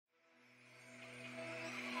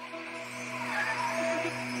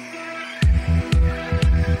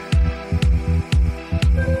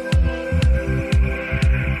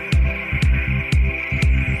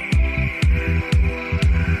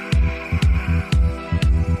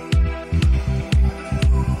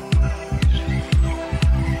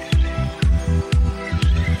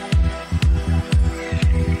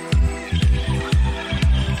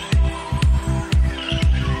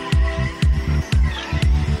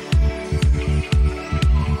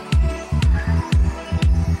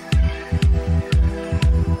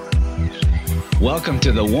Welcome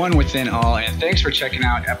to the One Within All, and thanks for checking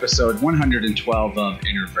out episode 112 of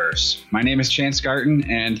Innerverse. My name is Chance Garton,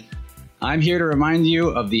 and I'm here to remind you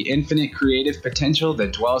of the infinite creative potential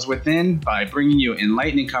that dwells within by bringing you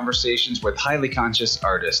enlightening conversations with highly conscious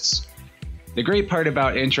artists. The great part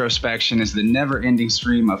about introspection is the never-ending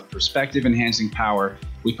stream of perspective-enhancing power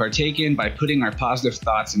we partake in by putting our positive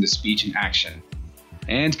thoughts into speech and action.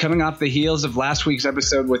 And coming off the heels of last week's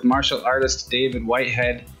episode with martial artist David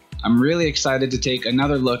Whitehead, I'm really excited to take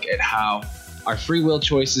another look at how our free will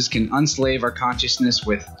choices can unslave our consciousness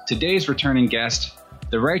with today's returning guest,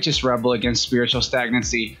 the righteous rebel against spiritual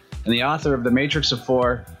stagnancy, and the author of The Matrix of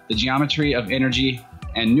Four, The Geometry of Energy,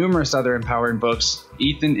 and numerous other empowering books,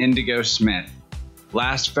 Ethan Indigo Smith.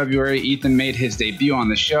 Last February, Ethan made his debut on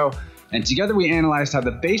the show, and together we analyzed how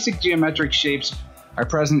the basic geometric shapes are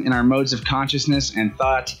present in our modes of consciousness and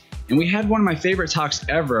thought. And we had one of my favorite talks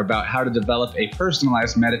ever about how to develop a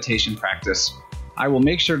personalized meditation practice. I will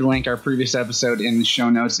make sure to link our previous episode in the show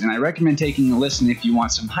notes, and I recommend taking a listen if you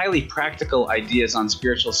want some highly practical ideas on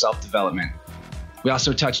spiritual self-development. We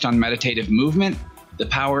also touched on meditative movement, the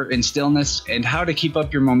power in stillness, and how to keep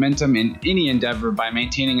up your momentum in any endeavor by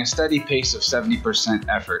maintaining a steady pace of 70%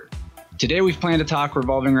 effort. Today we've planned a talk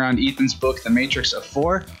revolving around Ethan's book, The Matrix of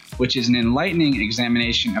Four, which is an enlightening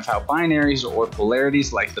examination of how binaries or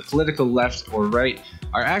polarities like the political left or right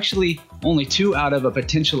are actually only two out of a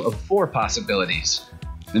potential of four possibilities.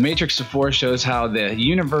 The Matrix of Four shows how the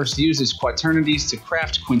universe uses quaternities to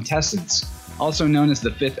craft quintessence, also known as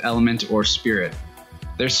the fifth element or spirit.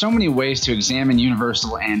 There's so many ways to examine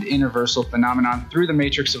universal and interversal phenomenon through the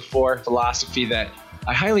Matrix of Four philosophy that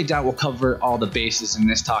I highly doubt we'll cover all the bases in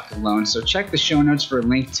this talk alone, so check the show notes for a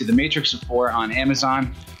link to The Matrix of Four on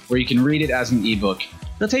Amazon, where you can read it as an ebook.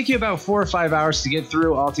 It'll take you about 4 or 5 hours to get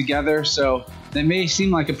through altogether, so that may seem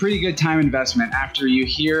like a pretty good time investment after you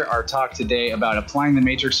hear our talk today about applying the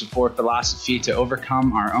Matrix of Four philosophy to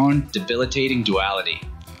overcome our own debilitating duality.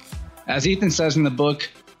 As Ethan says in the book,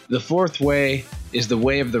 the fourth way is the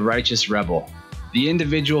way of the righteous rebel. The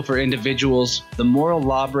individual for individuals, the moral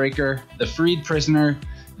lawbreaker, the freed prisoner,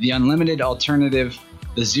 the unlimited alternative,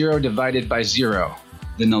 the zero divided by zero,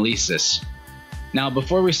 the nullisis. Now,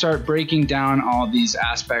 before we start breaking down all these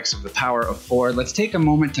aspects of the power of four, let's take a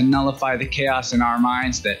moment to nullify the chaos in our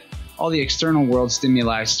minds that all the external world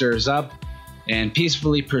stimuli stirs up and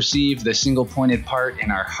peacefully perceive the single-pointed part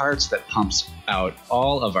in our hearts that pumps out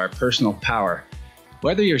all of our personal power.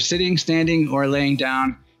 Whether you're sitting, standing, or laying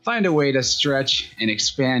down, find a way to stretch and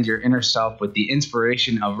expand your inner self with the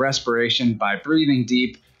inspiration of respiration by breathing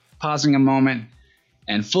deep, pausing a moment,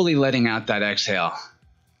 and fully letting out that exhale.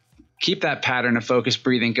 Keep that pattern of focused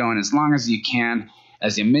breathing going as long as you can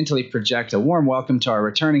as you mentally project a warm welcome to our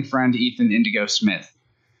returning friend, Ethan Indigo Smith.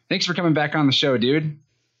 Thanks for coming back on the show, dude.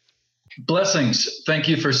 Blessings. Thank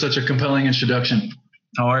you for such a compelling introduction.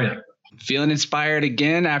 How are you? Feeling inspired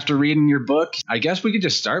again after reading your book? I guess we could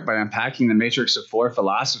just start by unpacking the Matrix of Four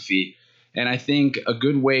philosophy. And I think a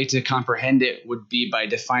good way to comprehend it would be by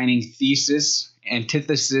defining thesis,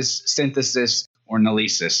 antithesis, synthesis, or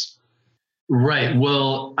nullisis. Right.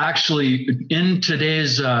 Well, actually, in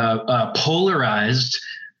today's polarized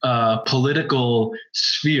political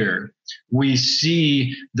sphere, we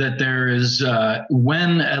see that there is,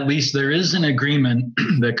 when at least there is an agreement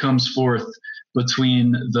that comes forth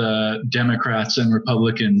between the Democrats and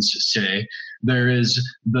Republicans, say, there is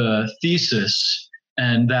the thesis,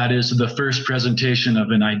 and that is the first presentation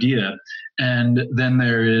of an idea. And then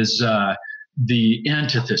there is the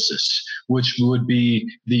antithesis, which would be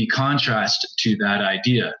the contrast to that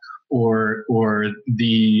idea, or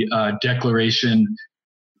the declaration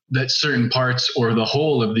that certain parts or the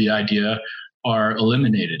whole of the idea are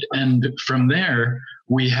eliminated. And from there,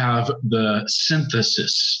 we have the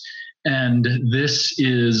synthesis. And this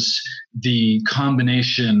is the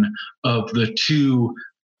combination of the two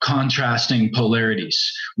contrasting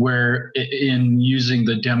polarities, where in using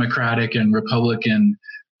the Democratic and Republican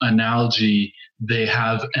analogy, they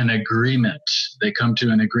have an agreement. They come to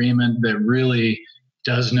an agreement that really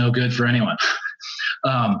does no good for anyone.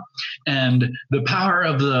 And the power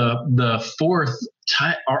of the fourth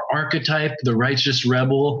archetype, the righteous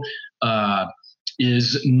rebel,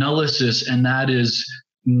 is nullisis, and that is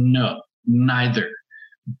no, neither,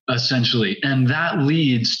 essentially. And that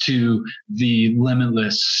leads to the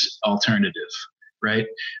limitless alternative, right?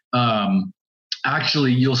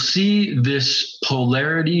 actually, you'll see this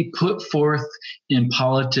polarity put forth in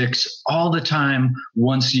politics all the time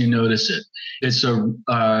once you notice it. It's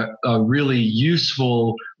a really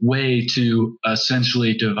useful way to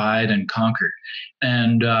essentially divide and conquer.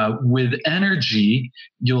 And with energy,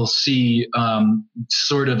 you'll see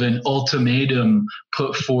sort of an ultimatum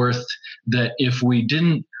put forth that if we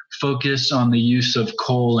didn't focus on the use of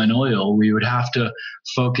coal and oil, we would have to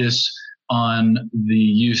focus on the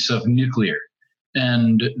use of nuclear.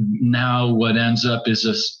 And now what ends up is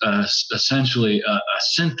essentially a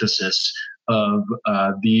synthesis of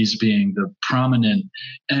these being the prominent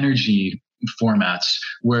energy formats,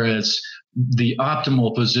 whereas the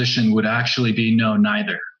optimal position would actually be no,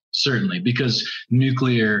 neither, certainly, because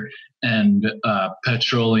nuclear and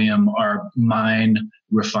petroleum are mine,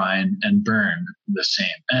 refine, and burn the same,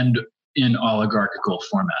 and in oligarchical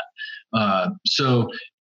format.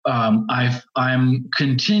 I'm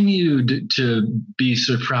continued to be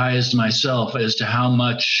surprised myself as to how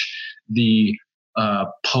much the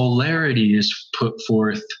polarity is put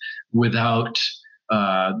forth without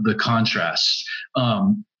the contrast.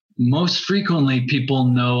 Most frequently, people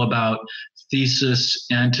know about thesis,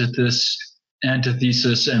 antithesis,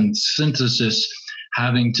 and synthesis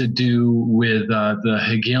having to do with the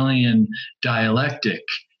Hegelian dialectic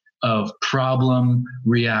of problem,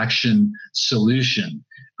 reaction, solution.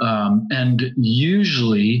 And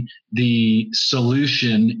usually the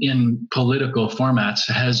solution in political formats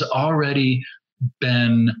has already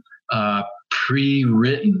been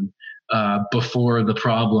pre-written before the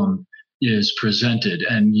problem is presented.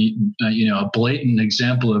 And a blatant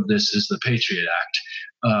example of this is the Patriot Act.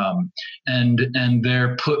 And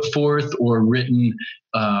they're put forth or written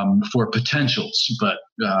for potentials, but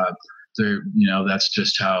that's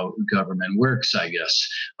just how government works, I guess.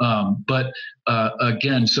 But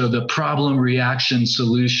again, so the problem, reaction,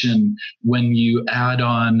 solution, when you add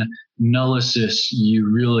on nullicis, you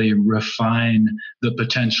really refine the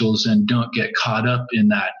potentials and don't get caught up in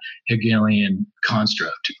that Hegelian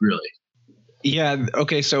construct, really. Yeah.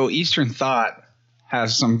 Okay. So Eastern thought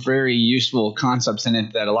has some very useful concepts in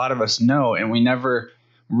it that a lot of us know, and we never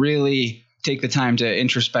really take the time to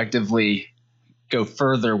introspectively go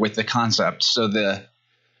further with the concept. So the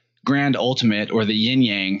grand ultimate, or the yin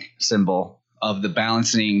yang symbol of the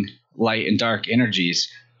balancing light and dark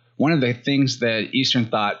energies, one of the things that Eastern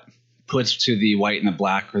thought puts to the white and the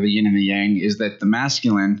black, or the yin and the yang, is that the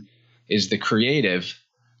masculine is the creative,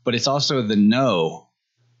 but it's also the no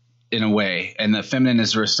in a way, and the feminine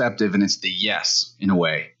is receptive, and it's the yes in a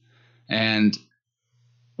way. And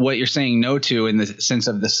what you're saying no to in the sense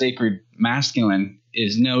of the sacred masculine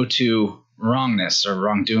is no to wrongness or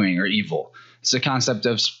wrongdoing or evil. It's a concept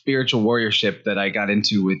of spiritual warriorship that I got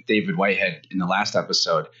into with David Whitehead in the last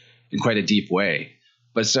episode in quite a deep way.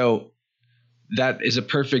 But so that is a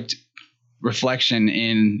perfect reflection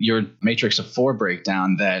in your Matrix of Four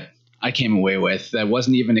breakdown that I came away with, that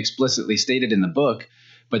wasn't even explicitly stated in the book,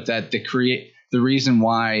 but that the reason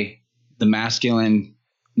why the masculine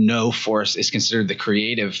no force is considered the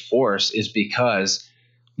creative force is because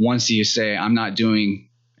once you say, I'm not doing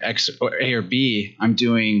X or A or B, I'm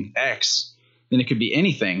doing X, then it could be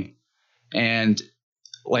anything. And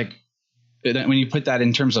like when you put that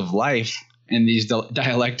in terms of life and these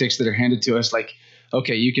dialectics that are handed to us, like,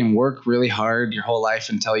 okay, you can work really hard your whole life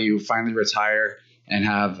until you finally retire and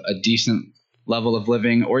have a decent level of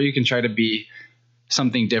living, or you can try to be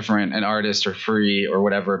something different, an artist or free or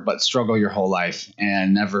whatever, but struggle your whole life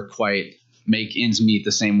and never quite make ends meet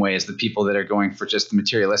the same way as the people that are going for just the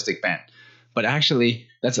materialistic bent. But actually,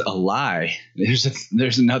 that's a lie.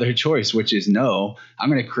 There's another choice, which is no, I'm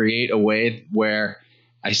going to create a way where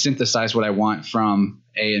I synthesize what I want from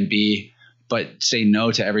A and B, but say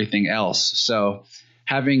no to everything else. So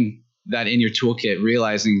having that in your toolkit,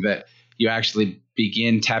 realizing that you actually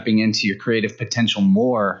begin tapping into your creative potential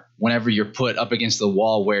more whenever you're put up against the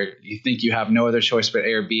wall where you think you have no other choice but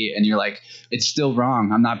A or B, and you're like, it's still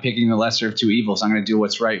wrong. I'm not picking the lesser of two evils. I'm going to do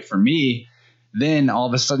what's right for me. Then all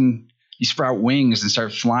of a sudden you sprout wings and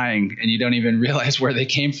start flying, and you don't even realize where they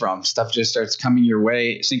came from. Stuff just starts coming your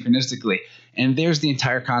way synchronistically. And there's the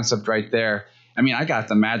entire concept right there. I mean, I got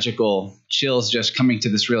the magical chills just coming to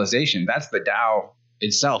this realization. That's the Tao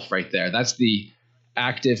itself right there. That's the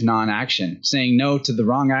active non-action. Saying no to the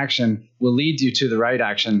wrong action will lead you to the right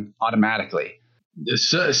action automatically.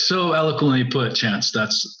 So eloquently put, Chance.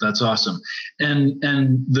 That's awesome. And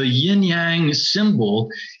the yin yang symbol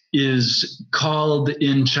is called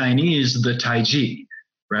in Chinese the Taiji,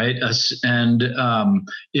 right? And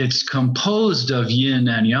it's composed of yin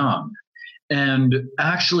and yang. And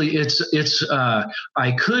actually, it's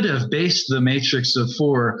I could have based the Matrix of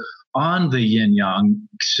Four on the yin yang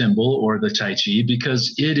symbol or the Tai Chi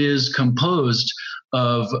because it is composed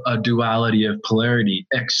of a duality of polarity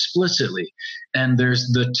explicitly. And there's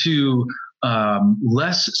the two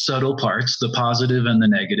less subtle parts, the positive and the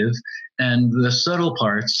negative. And the subtle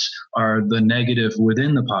parts are the negative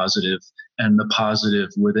within the positive and the positive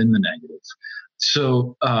within the negative.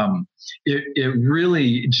 So it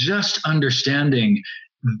really just understanding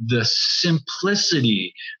the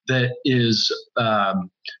simplicity that is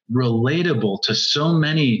relatable to so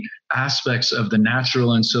many aspects of the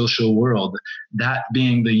natural and social world, that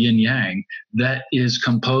being the yin yang, that is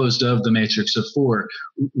composed of the matrix of four,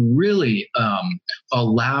 really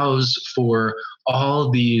allows for all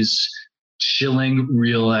these chilling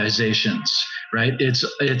realizations, right?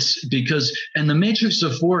 It's because, and the matrix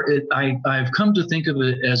of four, I've come to think of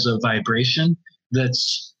it as a vibration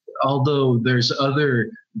that's, although there's other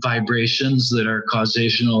vibrations that are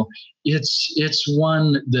causational, it's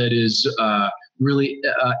one that is really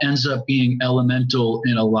ends up being elemental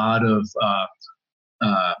in a lot of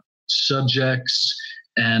subjects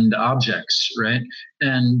and objects, right?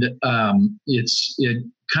 And it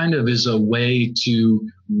kind of is a way to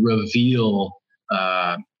reveal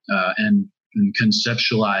and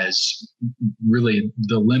conceptualize really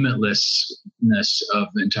the limitlessness of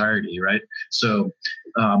entirety, right? So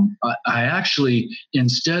I actually,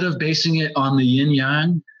 instead of basing it on the yin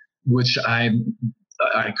yang, which I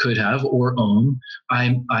could have, or Om,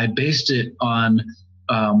 I based it on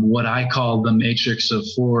what I call the matrix of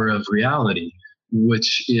four of reality,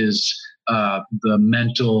 which is the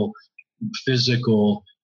mental, physical,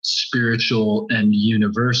 spiritual, and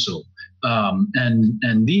universal.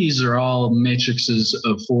 And these are all matrices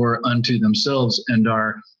of four unto themselves and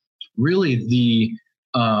are really the,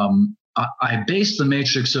 I base the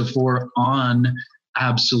matrix of four on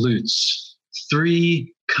absolutes,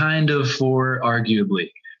 three kind of four, arguably.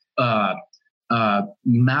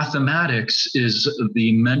 Mathematics is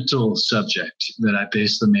the mental subject that I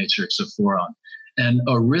base the matrix of four on. And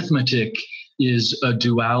arithmetic is a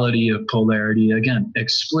duality of polarity, again,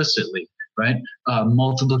 explicitly, right?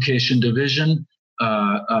 Multiplication, division,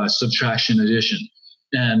 subtraction, addition.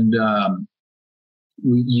 And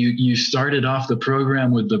you started off the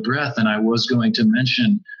program with the breath, and I was going to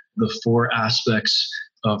mention the four aspects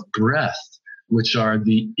of breath, which are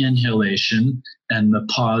the inhalation and the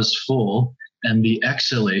pause full, and the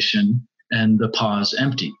exhalation and the pause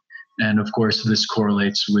empty. And of course, this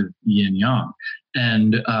correlates with yin yang.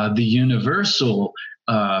 And the universal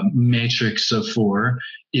matrix of four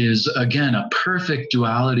is, again, a perfect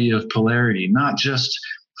duality of polarity, not just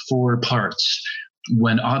four parts.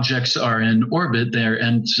 When objects are in orbit, there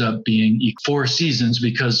ends up being four seasons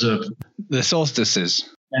because of the solstices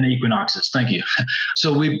and equinoxes. Thank you.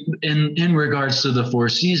 So we, in regards to the four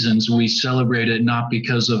seasons, we celebrate it not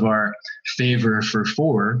because of our favor for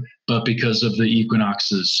four, but because of the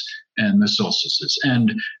equinoxes and the solstices.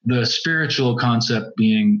 And the spiritual concept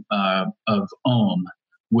being of Om,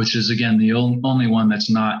 which is, again, the only one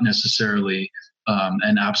that's not necessarily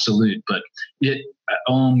an absolute, but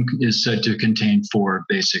Om is said to contain four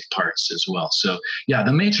basic parts as well. So yeah,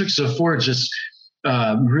 the matrix of four just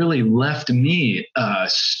really left me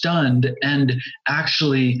stunned and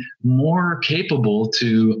actually more capable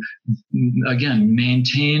to, again,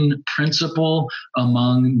 maintain principle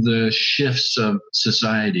among the shifts of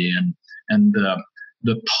society and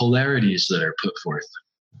the polarities that are put forth.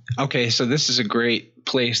 Okay, so this is a great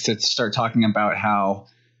place to start talking about how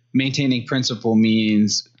maintaining principle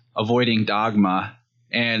means avoiding dogma.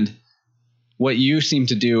 And what you seem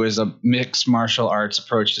to do is a mixed martial arts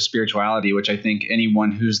approach to spirituality, which I think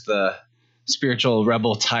anyone who's the spiritual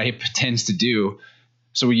rebel type tends to do.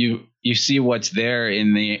 So you see what's there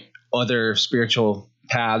in the other spiritual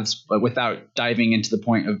paths, but without diving into the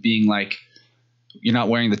point of being like, you're not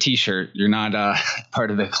wearing the t-shirt, you're not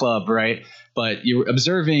part of the club, right? But you're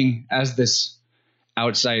observing as this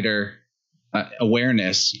outsider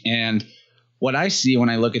awareness. And what I see when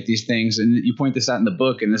I look at these things, and you point this out in the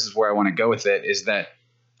book, and this is where I want to go with it, is that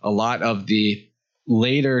a lot of the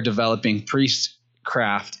later developing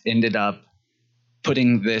priestcraft ended up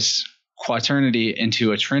putting this quaternity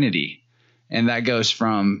into a trinity. And that goes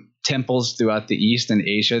from temples throughout the East and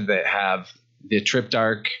Asia that have the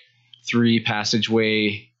triptych, 3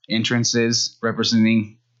 passageway entrances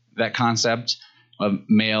representing that concept of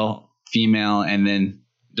male, female, and then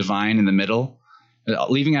divine in the middle,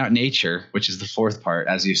 leaving out nature, which is the 4th part,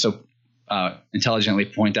 as you so intelligently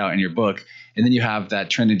point out in your book. And then you have that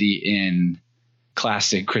trinity in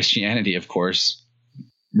classic Christianity, of course.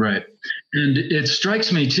 Right. And it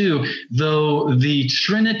strikes me too, though the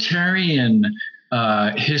Trinitarian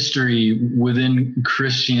history within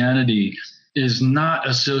Christianity is not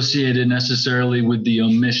associated necessarily with the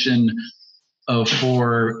omission of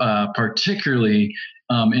 4, particularly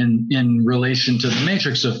in relation to the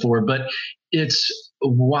matrix of 4, but it's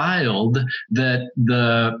wild that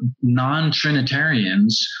the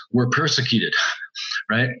non-Trinitarians were persecuted,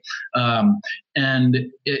 right?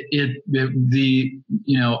 And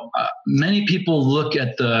many people look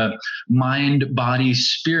at the mind, body,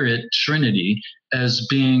 spirit Trinity as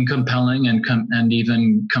being compelling and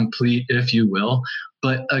even complete, if you will.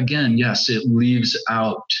 But again, yes, it leaves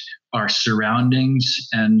out our surroundings,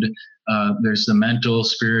 and there's the mental,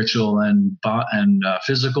 spiritual, and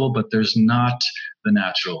physical, but there's not the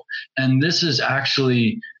natural. And this is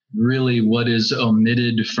actually really what is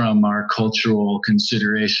omitted from our cultural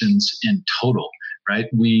considerations in total, right?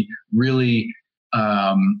 We really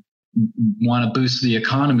want to boost the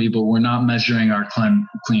economy, but we're not measuring our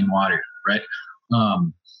clean water, right?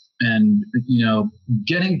 And,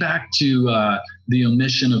 getting back to the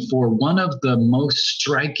omission of 4, one of the most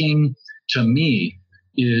striking to me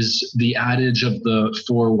is the adage of the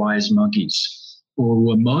 4 wise monkeys, or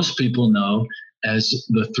what most people know as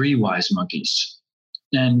the 3 wise monkeys.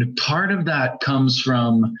 And part of that comes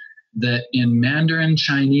from that in Mandarin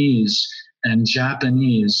Chinese and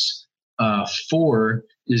Japanese, 4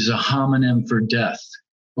 is a homonym for death,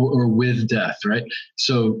 or with death, right?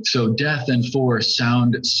 So death and 4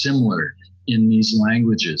 sound similar in these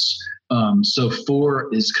languages. So 4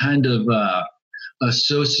 is kind of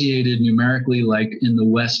associated numerically, like in the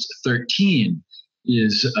West, 13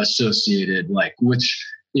 is associated, which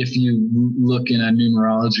if you look in a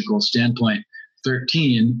numerological standpoint,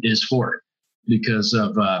 13 is 4, because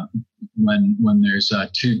of when there's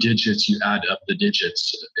 2 digits, you add up the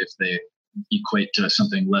digits if they equate to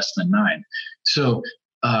something less than 9. So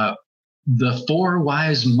the 4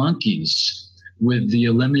 wise monkeys, with the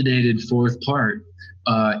eliminated 4th part,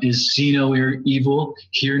 is see no evil,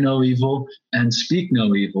 hear no evil, and speak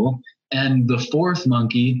no evil. And the 4th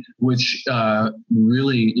monkey, which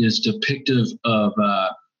really is depictive of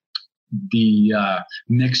the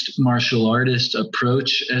mixed martial artist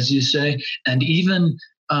approach, as you say, and even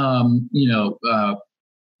Lao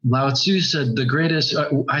Tzu said the greatest.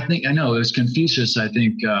 I know it was Confucius. I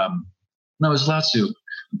think no, it was Lao Tzu.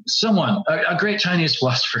 Someone, a great Chinese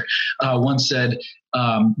philosopher, once said,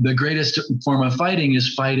 the greatest form of fighting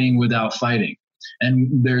is fighting without fighting.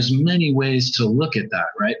 And there's many ways to look at that,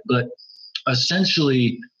 right? But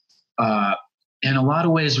essentially, in a lot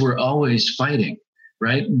of ways, we're always fighting,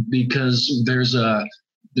 right? Because there's a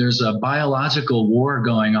biological war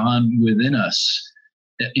going on within us,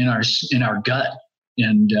 in our gut,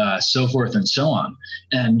 and so forth and so on.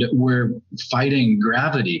 And we're fighting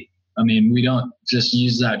gravity. I mean, we don't just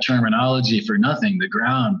use that terminology for nothing. The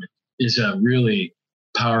ground is a really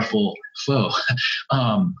powerful foe.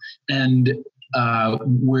 And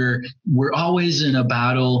we're always in a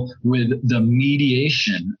battle with the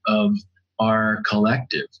mediation of our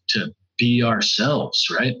collective to be ourselves,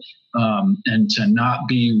 right? And to not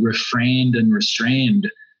be refrained and restrained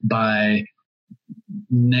by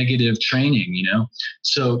negative training,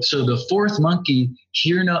 So the 4th monkey,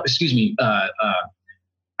 fear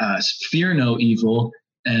no evil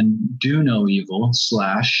and do no evil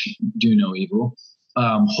 / do no evil,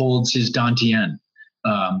 holds his Dantian.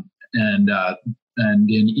 And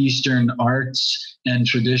in Eastern arts and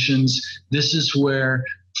traditions, this is where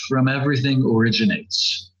from everything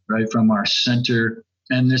originates, right? From our center.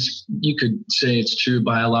 And this, you could say it's true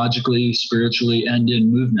biologically, spiritually, and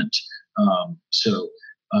in movement.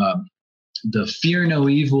 The fear no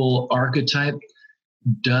evil archetype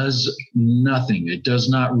does nothing. It does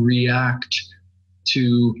not react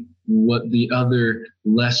to what the other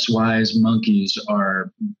less wise monkeys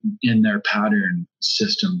are in their pattern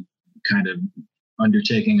system kind of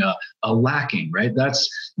undertaking a lacking, right?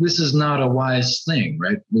 This is not a wise thing,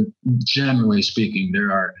 right? Generally speaking,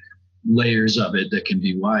 there are layers of it that can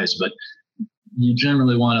be wise, but you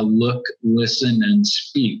generally want to look, listen, and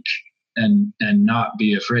speak and not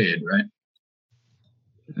be afraid, right?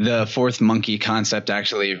 The 4th monkey concept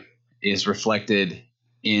actually is reflected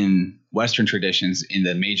in Western traditions in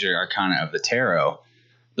the major arcana of the tarot,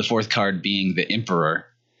 the 4th card being the Emperor.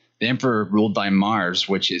 The Emperor ruled by Mars,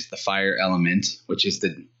 which is the fire element, which is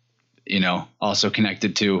also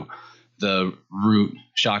connected to the root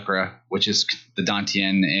chakra, which is the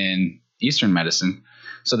Dantian in Eastern medicine.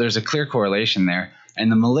 So there's a clear correlation there.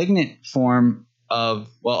 And the malignant form of,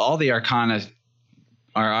 all the arcana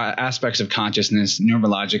are aspects of consciousness.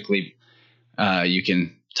 Numerologically, you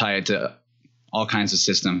can tie it to all kinds of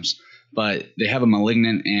systems, but they have a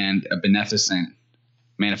malignant and a beneficent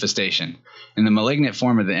manifestation. And the malignant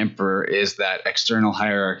form of the emperor is that external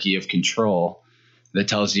hierarchy of control that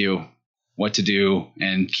tells you what to do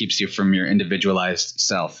and keeps you from your individualized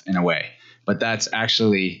self in a way. But that's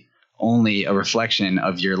actually only a reflection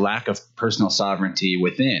of your lack of personal sovereignty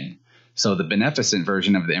within. So the beneficent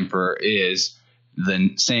version of the emperor is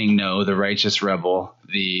the saying no, the righteous rebel,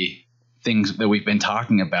 the things that we've been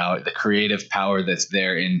talking about, the creative power that's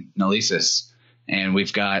there in Nolesis. And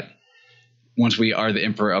we've got, once we are the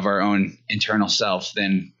emperor of our own internal self,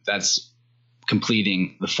 then that's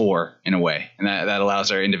completing the four in a way. And that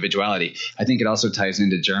allows our individuality. I think it also ties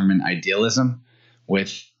into German idealism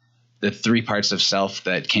with the three parts of self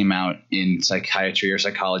that came out in psychiatry or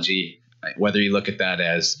psychology, whether you look at that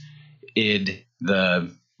as id,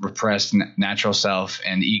 the repressed natural self,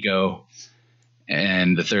 and ego,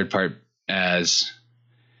 and the third part as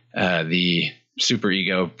the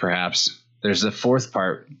superego, perhaps. There's the fourth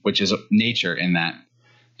part, which is nature in that.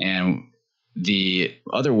 And the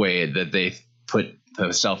other way that they put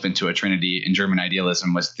the self into a trinity in German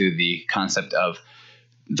idealism was through the concept of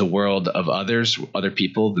the world of others, other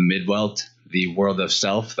people, the Midwelt, the world of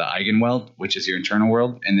self, the Eigenwelt, which is your internal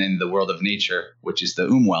world, and then the world of nature, which is the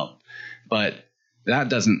Umwelt. But that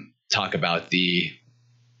doesn't talk about the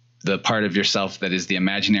part of yourself that is the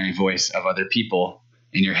imaginary voice of other people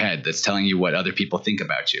in your head that's telling you what other people think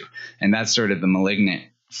about you. And that's sort of the malignant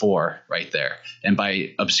four right there. And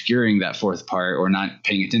by obscuring that fourth part or not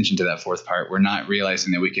paying attention to that fourth part, we're not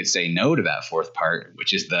realizing that we could say no to that fourth part,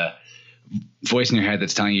 which is the voice in your head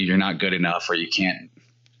that's telling you you're not good enough, or you can't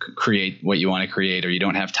create what you want to create, or you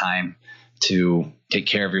don't have time to take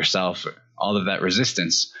care of yourself, all of that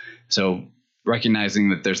resistance. So recognizing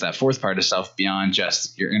that there's that fourth part of self beyond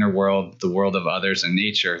just your inner world, the world of others and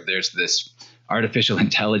nature. There's this artificial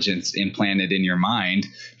intelligence implanted in your mind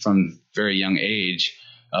from very young age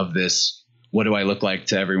of this, what do I look like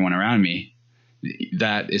to everyone around me?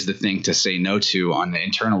 That is the thing to say no to on the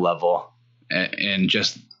internal level, and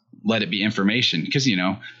just let it be information. Because,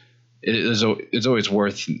 it's always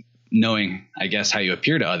worth knowing, I guess, how you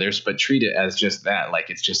appear to others, but treat it as just that. Like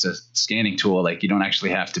it's just a scanning tool. Like you don't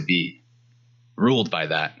actually have to be ruled by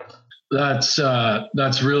that.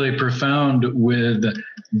 That's really profound with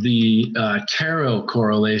the tarot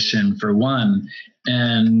correlation for one,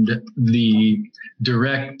 and the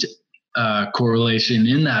direct correlation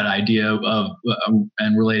in that idea of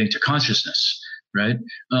and relating to consciousness, right?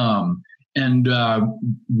 The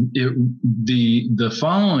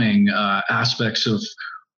following aspects of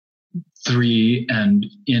three and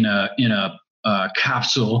in a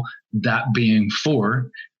capsule, that being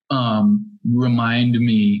four, remind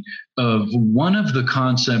me of one of the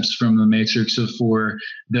concepts from the Matrix of Four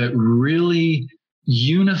that really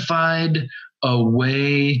unified a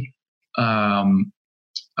way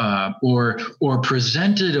or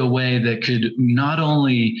presented a way that could not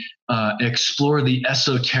only explore the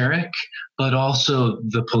esoteric, but also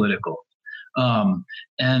the political.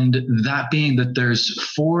 And that being that there's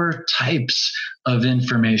four types of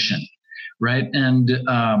information, right? And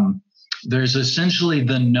there's essentially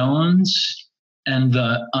the knowns and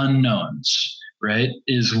the unknowns, right,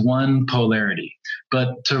 is one polarity.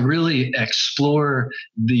 But to really explore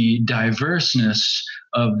the diverseness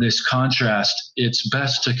of this contrast, it's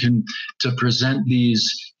best to present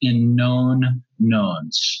these in known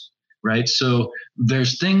knowns, right? So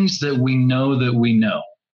there's things that we know that we know.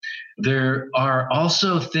 There are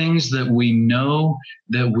also things that we know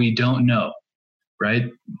that we don't know.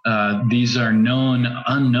 Right? These are known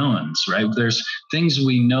unknowns, right? There's things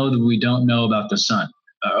we know that we don't know about the sun.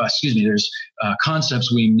 There's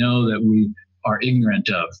concepts we know that we are ignorant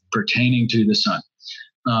of pertaining to the sun.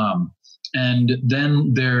 And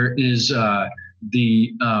then there is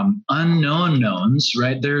the unknown knowns,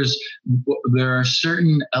 right? There are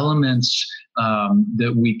certain elements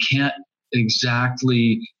that we can't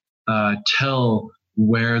exactly tell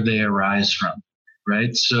where they arise from,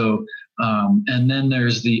 right? So and then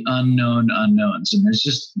there's the unknown unknowns, and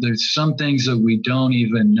there's some things that we don't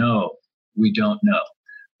even know we don't know.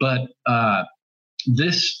 But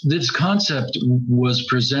this concept was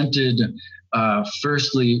presented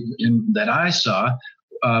firstly that I saw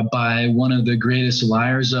by one of the greatest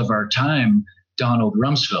liars of our time, Donald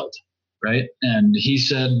Rumsfeld, right? And he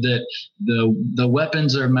said that the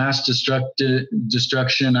weapons of mass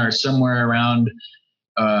destruction are somewhere around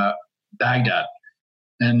Baghdad.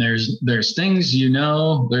 And there's things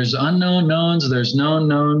there's unknown knowns, there's known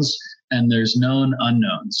knowns, and there's known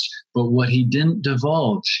unknowns. But what he didn't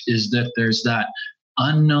divulge is that there's that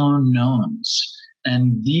unknown knowns.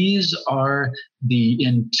 And these are the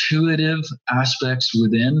intuitive aspects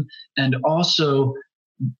within, and also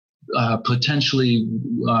potentially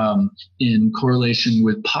in correlation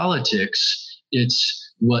with politics,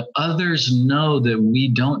 it's what others know that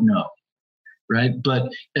we don't know, right? But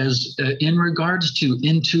as in regards to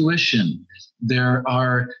intuition, there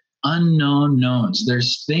are unknown knowns.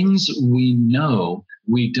 There's things we know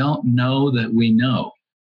we don't know that we know.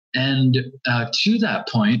 And to that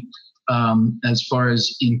point, as far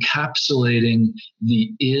as encapsulating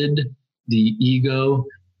the id, the ego,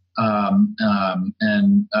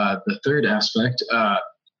 and the third aspect, that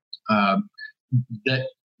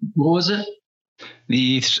what was it?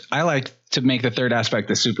 I like to make the third aspect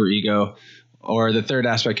the superego, or the third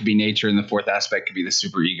aspect could be nature, and the fourth aspect could be the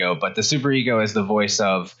superego. But the superego is the voice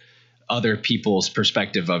of other people's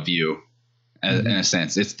perspective of you, in a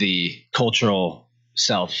sense. It's the cultural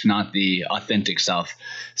self, not the authentic self.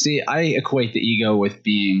 See, I equate the ego with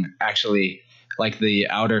being actually like the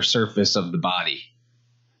outer surface of the body.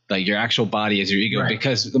 Like your actual body is your ego, right?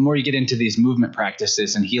 Because the more you get into these movement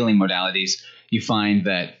practices and healing modalities, you find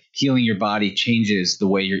that healing your body changes the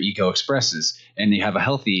way your ego expresses, and you have a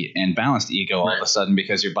healthy and balanced ego all of a sudden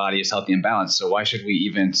because your body is healthy and balanced. So why should we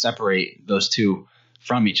even separate those two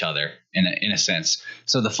from each other in a sense?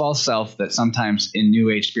 So the false self that sometimes in New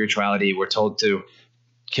Age spirituality we're told to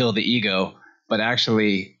kill the ego, but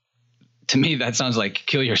actually to me that sounds like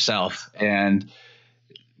kill yourself. And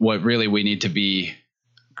what really we need to be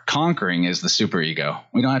conquering is the superego.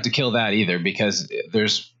 We don't have to kill that either, because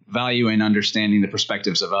there's value in understanding the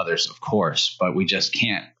perspectives of others, of course, but we just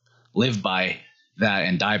can't live by that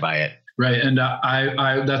and die by it. Right. And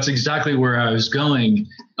I that's exactly where I was going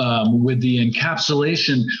with the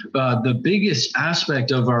encapsulation. The biggest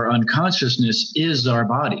aspect of our unconsciousness is our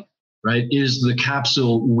body, right? Is the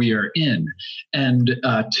capsule we are in. And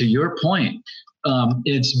to your point,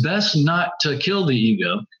 it's best not to kill the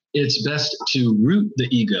ego. It's best to root the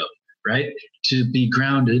ego, right? To be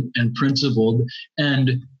grounded and principled.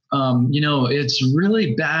 And, it's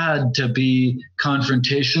really bad to be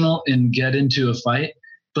confrontational and get into a fight.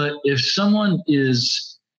 But if someone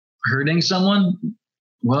is hurting someone,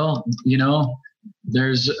 well,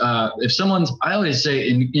 there's, if someone's, I always say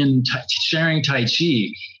in sharing Tai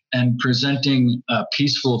Chi and presenting a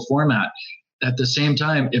peaceful format, at the same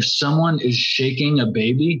time, if someone is shaking a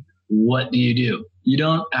baby, what do? You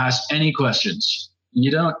don't ask any questions.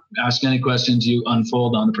 You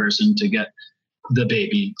unfold on the person to get the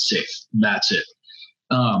baby safe. That's it.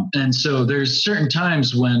 And so there's certain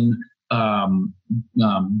times when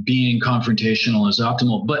being confrontational is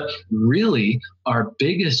optimal, but really our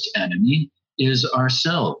biggest enemy is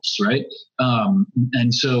ourselves, right?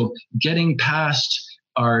 And so getting past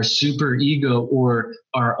our super ego or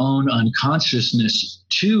our own unconsciousness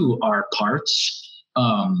to our parts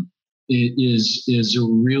is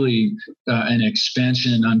really an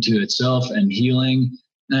expansion unto itself and healing.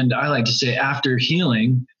 And I like to say after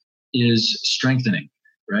healing is strengthening,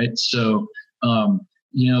 right? So, in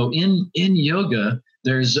yoga,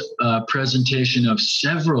 there's a presentation of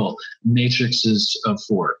several matrices of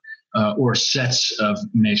four or sets of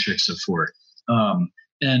matrix of four.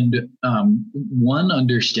 And one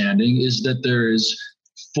understanding is that there is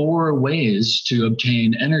 4 ways to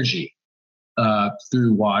obtain energy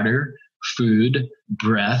through water, food,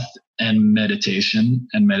 breath, and meditation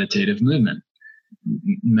and meditative movement.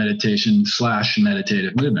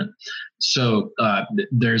 Meditation/meditative movement. So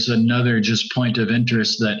there's another just point of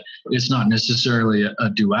interest that it's not necessarily a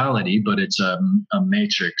duality, but it's a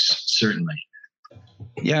matrix, certainly.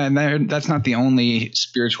 Yeah, and that's not the only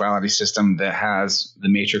spirituality system that has the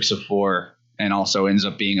matrix of 4 and also ends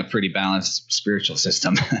up being a pretty balanced spiritual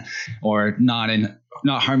system or not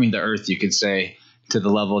harming the earth, you could say, to the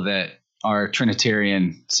level that our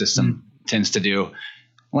Trinitarian system tends to do.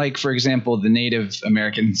 Like, for example, the Native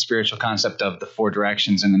American spiritual concept of the 4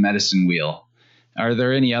 directions and the medicine wheel. Are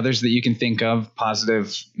there any others that you can think of,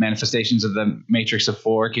 positive manifestations of the matrix of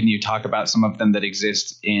 4? Can you talk about some of them that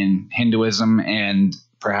exist in Hinduism and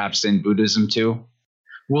perhaps in Buddhism too?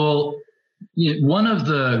 Well, one of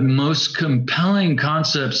the most compelling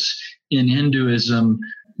concepts in Hinduism,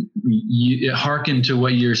 you hearken to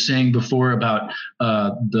what you're saying before about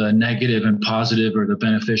the negative and positive, or the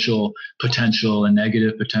beneficial potential and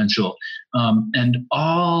negative potential. And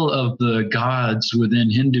all of the gods within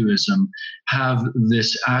Hinduism have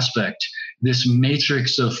this aspect, this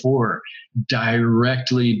matrix of 4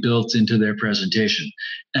 directly built into their presentation.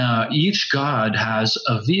 Each god has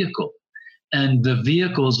a vehicle, and the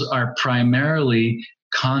vehicles are primarily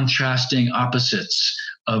contrasting opposites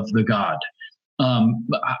of the god.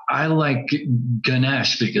 I like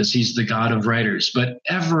Ganesh because he's the god of writers, but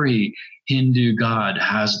every Hindu god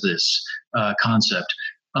has this concept.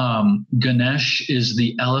 Ganesh is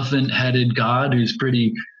the elephant-headed god who's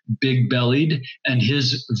pretty big-bellied, and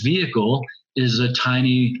his vehicle is a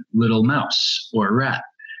tiny little mouse or rat.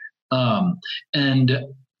 And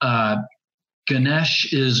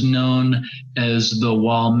Ganesh is known as the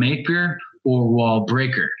wall maker or wall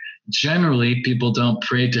breaker. Generally, people don't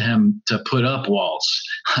pray to him to put up walls.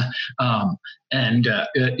 And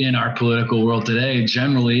in our political world today,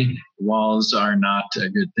 generally, walls are not a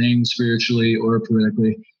good thing spiritually or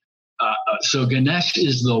politically. So Ganesh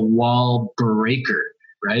is the wall breaker,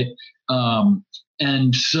 right?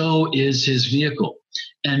 And so is his vehicle.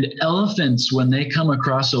 And elephants, when they come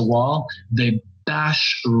across a wall, they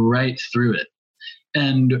bash right through it.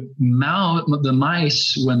 And the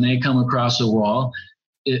mice, when they come across a wall,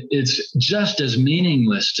 it's just as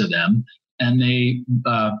meaningless to them, and they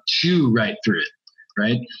chew right through it,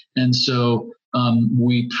 right? And so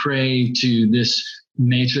we pray to this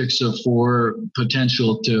matrix of 4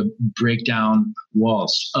 potential to break down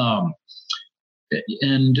walls. I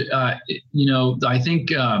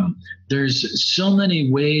think there's so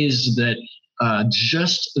many ways that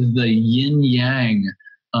just the yin-yang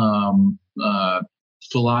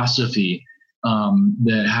philosophy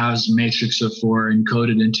that has matrix of 4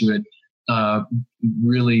 encoded into it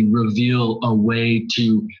really reveal a way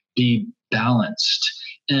to be balanced.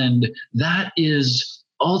 And that is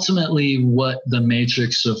ultimately what the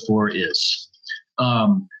matrix of 4 is.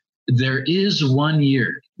 There is 1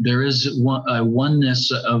 year. There is a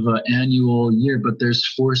oneness of an annual year, but there's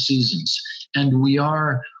 4 seasons. And we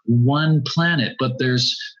are one planet, but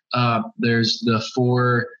there's the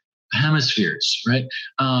 4 hemispheres, right?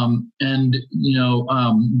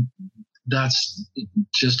 That's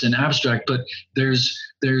just an abstract, but there's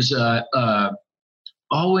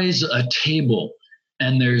always a table,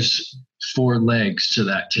 and there's 4 legs to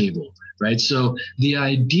that table, right? So the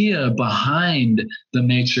idea behind the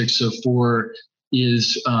matrix of 4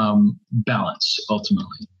 is balance,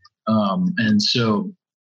 ultimately.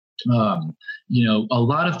 A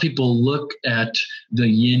lot of people look at the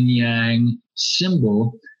yin-yang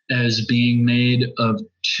symbol as being made of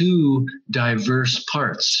 2 diverse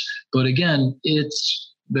parts. But again,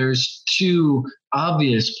 there's 2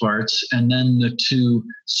 obvious parts and then the 2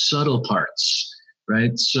 subtle parts,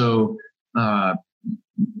 right? So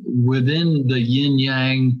within the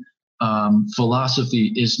yin-yang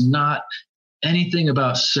philosophy is not anything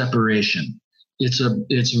about separation.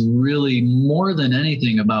 It's really more than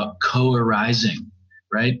anything about co-arising,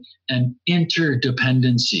 right? And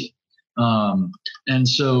interdependency. I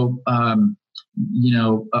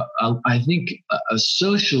think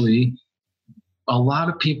socially, a lot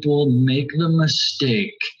of people make the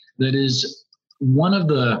mistake that is one of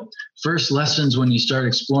the first lessons when you start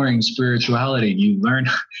exploring spirituality. You learn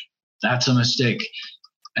that's a mistake,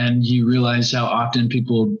 and you realize how often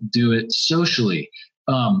people do it socially.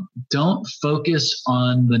 Don't focus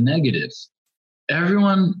on the negative.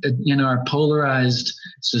 Everyone in our polarized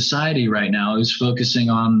society right now is focusing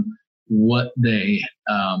on what they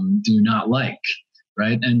do not like,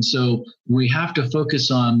 right? And so we have to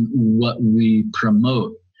focus on what we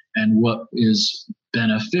promote and what is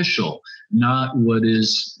beneficial, not what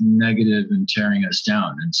is negative and tearing us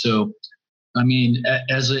down. And so, I mean,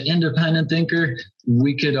 as an independent thinker,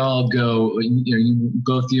 we could all go,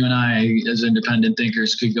 both you and I as independent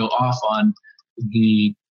thinkers could go off on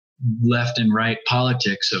the left and right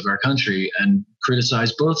politics of our country and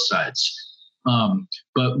criticize both sides.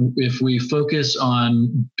 But if we focus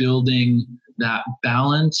on building that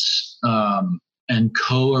balance and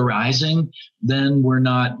co-arising, then we're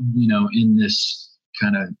not, in this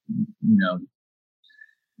kind of,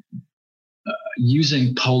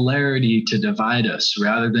 using polarity to divide us,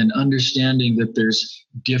 rather than understanding that there's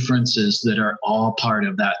differences that are all part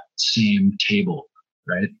of that same table,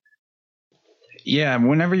 right? Yeah,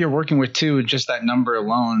 whenever you're working with 2, just that number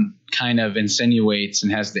alone kind of insinuates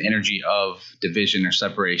and has the energy of division or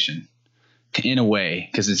separation in a way,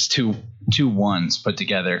 because it's two ones put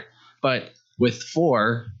together. But with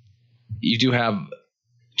 4, you do have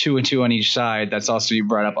 2 and 2 on each side. That's also, you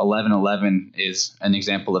brought up 1111 is an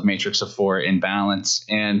example of matrix of 4 in balance.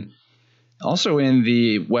 And also in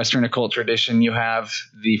the Western occult tradition, you have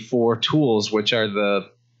the 4 tools, which are the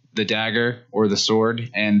dagger or the sword,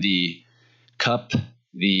 and the cup,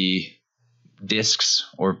 the discs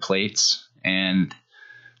or plates, and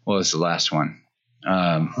what was the last one?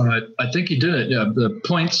 I think you did it. Yeah, the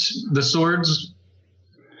points, the swords.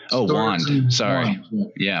 Wand. Sorry.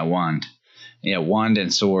 Wand. Yeah, wand. Yeah, wand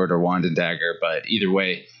and sword, or wand and dagger. But either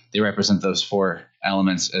way, they represent those 4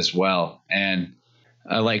 elements as well. And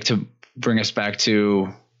I like to bring us back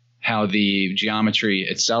to how the geometry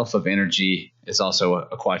itself of energy is also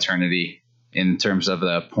a quaternity in terms of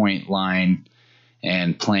the point, line,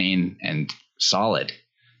 and plane and solid.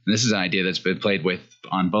 And this is an idea that's been played with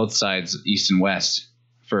on both sides, east and west,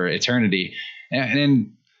 for eternity. And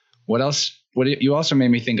then what else? You also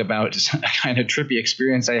made me think about just a kind of trippy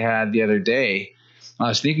experience I had the other day. I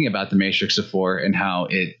was thinking about the matrix of four and how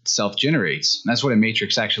it self-generates. And that's what a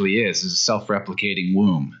matrix actually is a self-replicating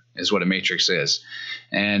womb is what a matrix is.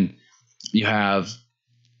 And you have,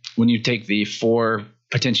 when you take the four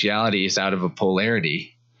potentialities out of a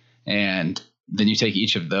polarity, and then you take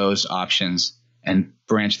each of those options and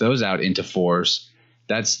branch those out into fours,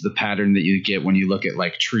 that's the pattern that you get when you look at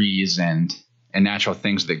like trees and natural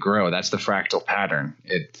things that grow. That's the fractal pattern.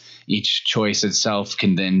 Each choice itself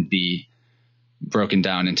can then be broken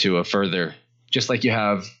down into a further, just like you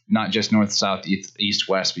have not just north, south, east,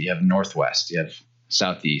 west, but you have northwest, you have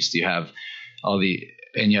southeast, you have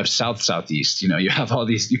and you have south, southeast, you have all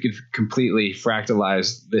these, you could completely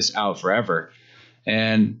fractalize this out forever.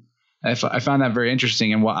 And I found that very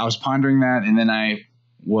interesting. And while I was pondering that, and then I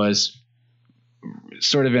was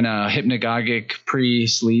sort of in a hypnagogic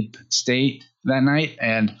pre-sleep state that night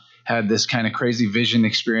and had this kind of crazy vision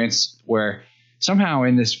experience where somehow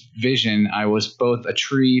in this vision, I was both a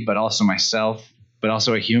tree, but also myself, but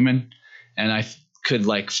also a human. And I could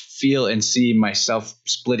like feel and see myself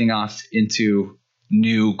splitting off into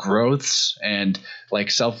new growths and like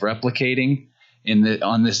self-replicating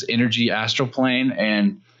on this energy astral plane.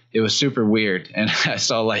 And it was super weird. And I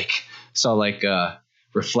saw a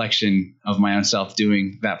reflection of my own self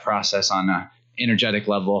doing that process on a energetic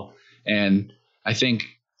level. And I think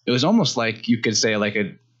it was almost like you could say like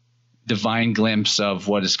a divine glimpse of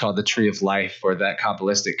what is called the tree of life, or that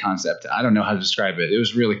Kabbalistic concept. I don't know how to describe it. It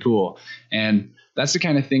was really cool. And that's the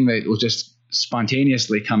kind of thing that will just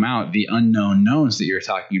spontaneously come out, the unknown knowns that you're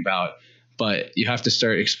talking about. But you have to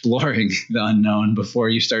start exploring the unknown before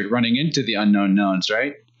you start running into the unknown knowns,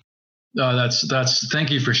 right? That's thank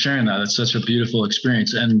you for sharing that. That's such a beautiful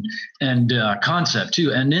experience and concept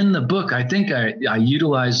too. And in the book, I think I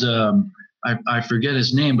utilize I forget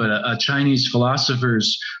his name, but a Chinese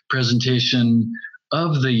philosopher's presentation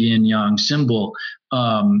of the yin yang symbol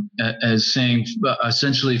as saying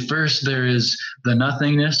essentially first there is the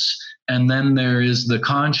nothingness, and then there is the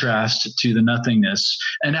contrast to the nothingness.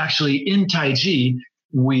 And actually in Tai Chi,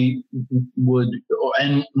 we would,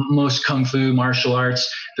 and most Kung Fu martial arts,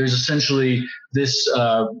 there's essentially this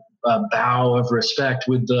bow of respect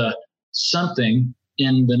with the something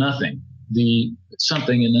in the nothing, the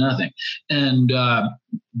something in the nothing. And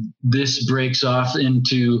this breaks off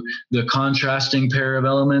into the contrasting pair of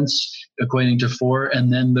elements equating to four.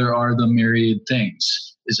 And then there are the myriad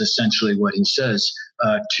things is essentially what he says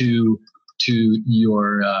to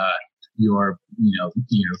your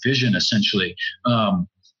vision essentially.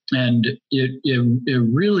 And it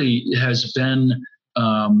really has been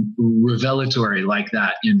revelatory like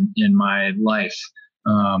that in my life.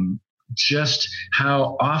 Just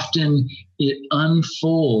how often it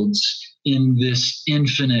unfolds in this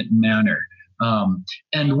infinite manner.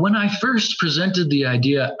 And when I first presented the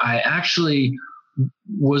idea, I actually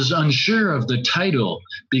was unsure of the title,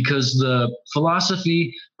 because the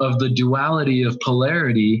philosophy of the duality of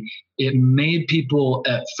polarity, it made people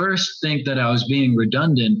at first think that I was being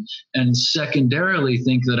redundant, and secondarily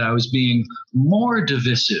think that I was being more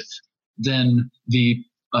divisive than the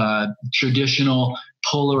traditional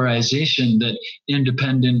polarization that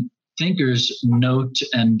independent thinkers note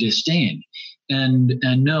and disdain. And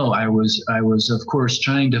no, I was of course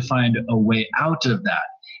trying to find a way out of that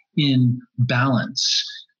in balance,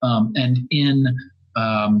 and in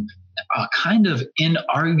a kind of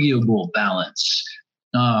inarguable balance.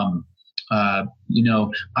 I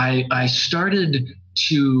started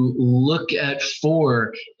to look at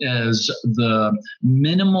four as the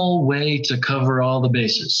minimal way to cover all the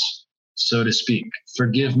bases, so to speak.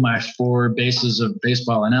 Forgive my four bases of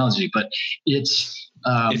baseball analogy, but it's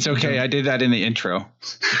okay. I did that in the intro.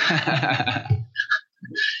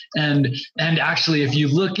 And actually, if you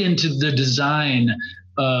look into the design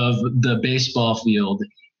of the baseball field,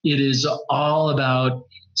 it is all about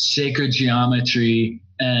sacred geometry,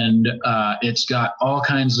 and it's got all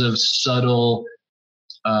kinds of subtle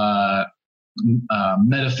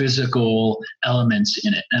metaphysical elements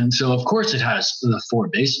in it. And so, of course, it has the four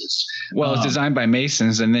bases. Well, it's designed by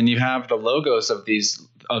Masons, and then you have the logos of these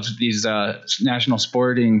national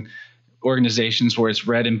sporting organizations where it's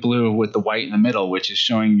red and blue with the white in the middle, which is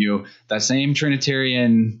showing you that same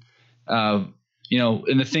Trinitarian, and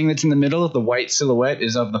the thing that's in the middle of the white silhouette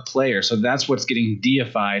is of the player. So that's what's getting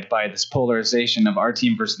deified by this polarization of our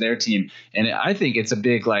team versus their team. And I think it's a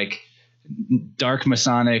big dark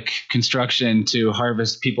Masonic construction to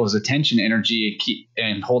harvest people's attention, energy,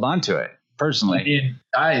 and hold on to it personally.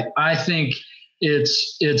 I think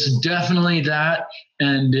it's definitely that,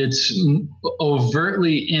 and it's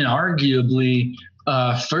overtly, inarguably,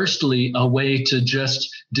 firstly, a way to just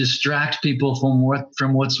distract people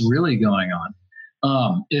from what's really going on.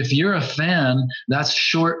 If you're a fan, that's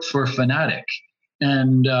short for fanatic.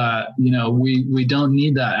 And, we don't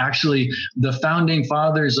need that. Actually, the founding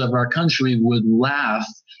fathers of our country would laugh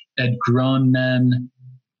at grown men,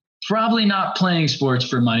 probably not playing sports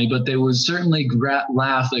for money, but they would certainly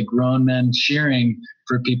laugh at grown men cheering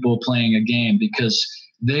for people playing a game, because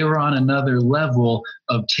they were on another level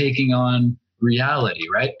of taking on reality,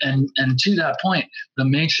 right? And to that point, the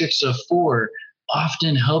Matrix of Four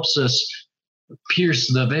often helps us pierce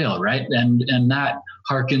the veil, right? And that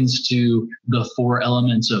harkens to the four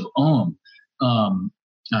elements of Om.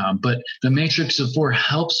 But the Matrix of Four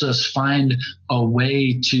helps us find a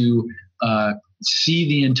way to see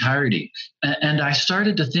the entirety. And I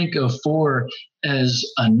started to think of four as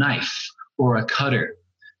a knife or a cutter,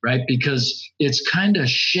 right? Because it's kind of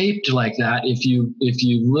shaped like that. If you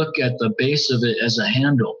look at the base of it as a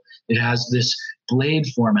handle, it has this blade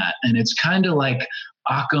format, and it's kind of like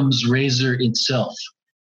Occam's razor itself,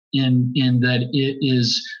 in that it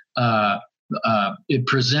is it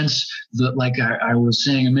presents like I was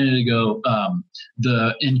saying a minute ago,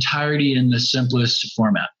 the entirety in the simplest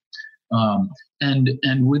format.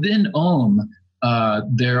 And within Om,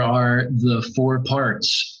 there are the four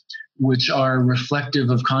parts, which are reflective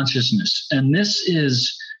of consciousness. And this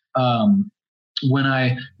is when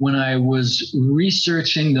I was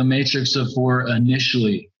researching the Matrix of Four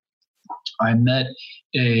initially, I met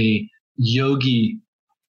a yogi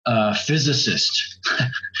physicist,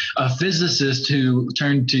 a physicist who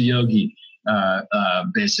turned to yogi,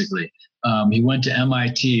 basically. He went to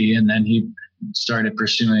MIT, and then he started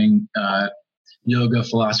pursuing yoga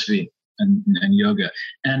philosophy and yoga.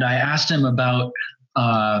 And I asked him about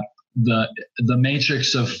the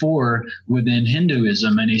Matrix of Four within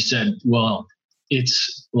Hinduism, and he said, well,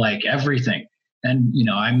 it's like everything. And,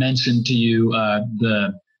 I mentioned to you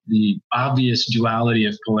the obvious duality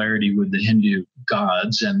of polarity with the Hindu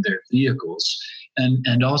gods and their vehicles.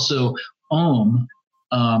 And also Om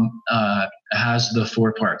has the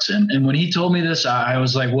four parts. And when he told me this, I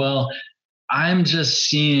was like, well, I'm just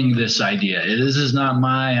seeing this idea. This is not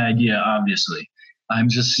my idea, obviously. I'm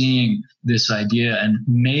just seeing this idea and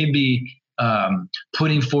maybe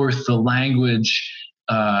putting forth the language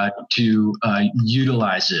to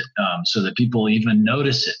utilize it so that people even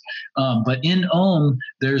notice it. But in Om,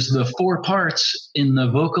 there's the four parts in the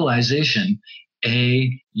vocalization,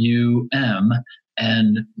 A, U, M,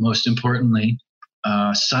 and most importantly,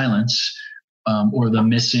 silence, or the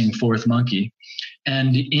missing fourth monkey.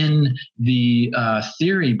 And in the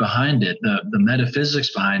theory behind it, the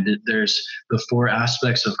metaphysics behind it, there's the four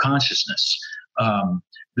aspects of consciousness.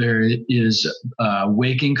 There is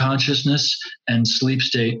waking consciousness and sleep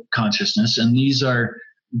state consciousness. And these are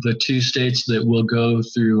the two states that we'll go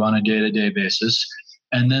through on a day-to-day basis.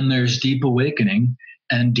 And then there's deep awakening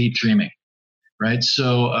and deep dreaming, right?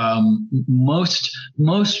 So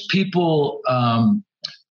most people, and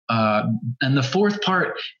the fourth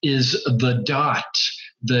part is the dot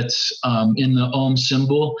that's in the Om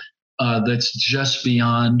symbol, that's just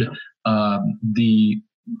beyond the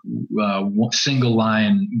single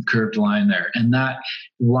line, curved line there. And that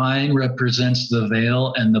line represents the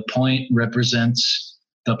veil, and the point represents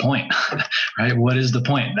the point, right? What is the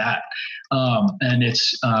point? That. And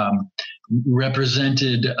it's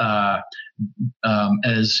represented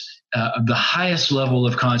as the highest level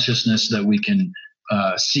of consciousness that we can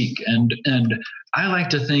seek. And I like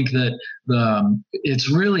to think that it's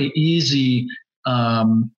really easy,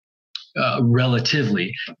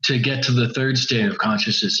 relatively, to get to the third state of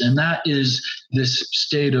consciousness. And that is this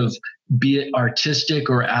state of, be it artistic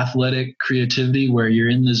or athletic creativity, where you're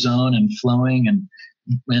in the zone and flowing, and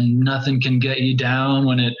nothing can get you down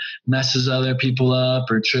when it messes other people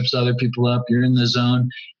up or trips other people up. You're in the zone.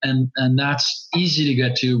 And that's easy to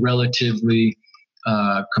get to relatively,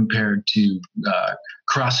 compared to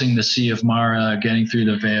crossing the Sea of Mara, getting through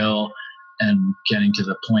the veil, and getting to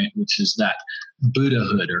the point, which is that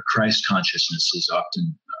Buddhahood or Christ consciousness is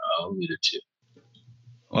often alluded to.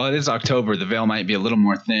 Well, it is October. The veil might be a little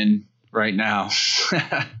more thin right now.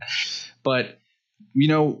 But,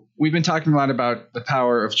 we've been talking a lot about the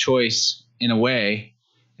power of choice in a way,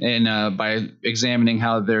 and by examining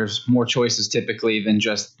how there's more choices typically than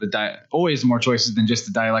just always more choices than just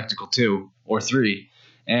the dialectical 2 or 3.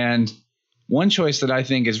 And one choice that I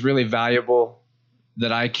think is really valuable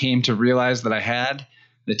that I came to realize that I had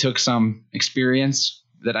that took some experience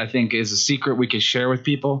that I think is a secret we could share with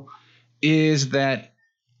people is that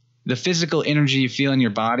the physical energy you feel in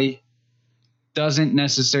your body doesn't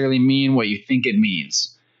necessarily mean what you think it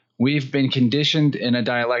means. We've been conditioned in a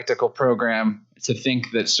dialectical program to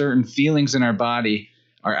think that certain feelings in our body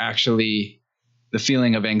are actually the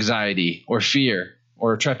feeling of anxiety or fear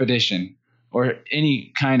or trepidation or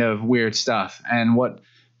any kind of weird stuff. And what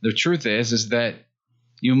the truth is that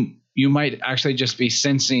you might actually just be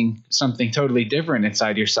sensing something totally different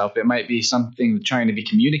inside yourself. It might be something trying to be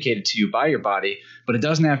communicated to you by your body, but it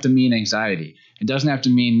doesn't have to mean anxiety. It doesn't have to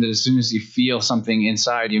mean that as soon as you feel something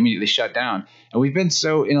inside, you immediately shut down. And we've been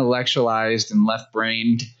so intellectualized and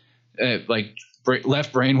left-brained,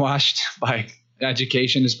 left brainwashed by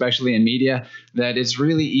education, especially in media, that it's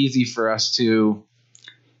really easy for us to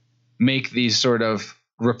make these sort of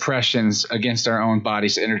repressions against our own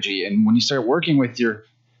body's energy. And when you start working with your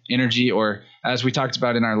energy, or as we talked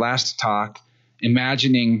about in our last talk,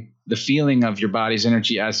 imagining the feeling of your body's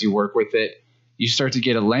energy as you work with it, you start to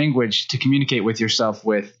get a language to communicate with yourself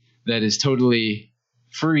with that is totally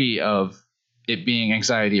free of it being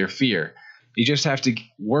anxiety or fear. You just have to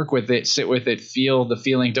work with it, sit with it, feel the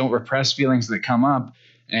feeling. Don't repress feelings that come up,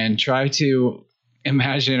 and try to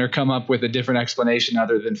imagine or come up with a different explanation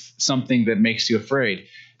other than something that makes you afraid.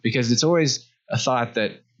 Because it's always a thought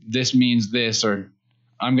that this means this, or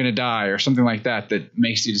I'm going to die, or something like that, that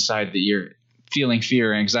makes you decide that you're feeling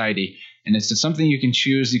fear or anxiety. And it's something you can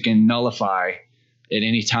choose, you can nullify at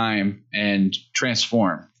any time and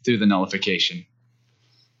transform through the nullification.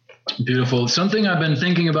 Beautiful. Something I've been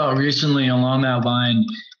thinking about recently along that line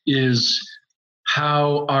is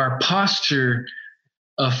how our posture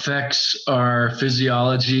affects our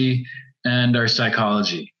physiology and our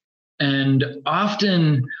psychology. And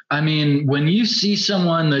often, I mean, when you see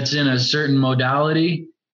someone that's in a certain modality,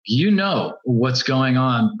 you know what's going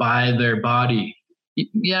on by their body.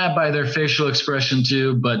 Yeah, by their facial expression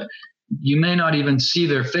too, but you may not even see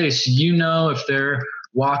their face. You know if they're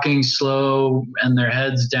walking slow and their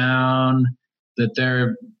head's down, that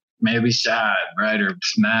they're maybe sad, right? Or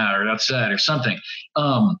mad or upset or something.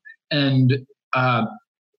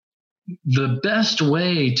 The best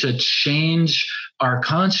way to change our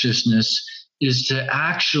consciousness is to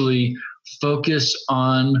actually focus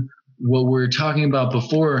on what we were talking about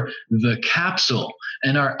before, the capsule.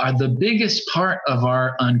 And the biggest part of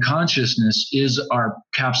our unconsciousness is our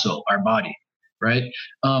capsule, our body, right?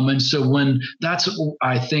 And so that's,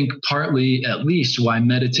 I think, partly at least why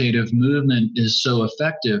meditative movement is so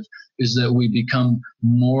effective, is that we become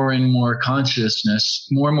more and more conscious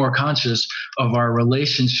of our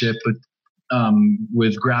relationship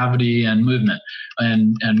with gravity and movement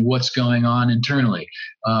and what's going on internally.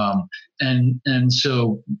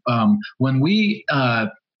 So when we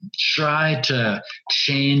try to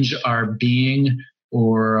change our being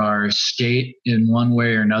or our state in one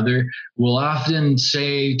way or another, we'll often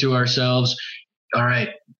say to ourselves, all right,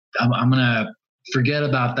 I'm going to forget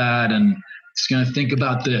about that and just going to think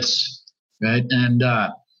about this, right? And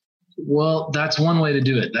well, that's one way to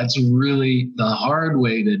do it. That's really the hard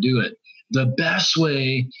way to do it. The best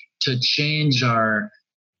way to change our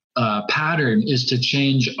pattern is to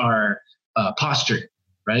change our posture,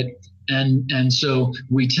 right? And so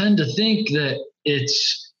we tend to think that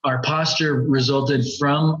it's our posture resulted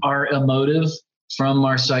from our emotive, from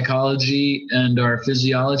our psychology and our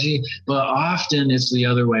physiology, but often it's the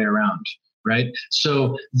other way around, right?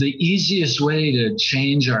 So the easiest way to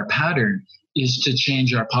change our pattern is to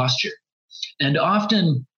change our posture. And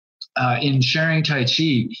often in sharing Tai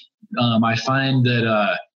Chi, I find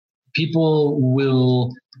that people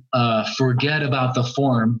will forget about the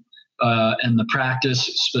form and the practice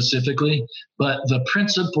specifically, but the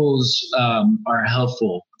principles are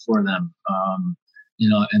helpful for them,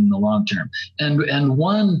 in the long term. And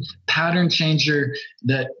one pattern changer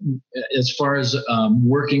that, as far as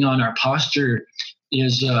working on our posture,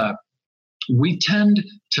 is we tend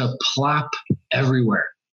to plop everywhere.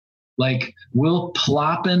 Like we'll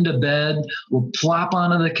plop into bed, we'll plop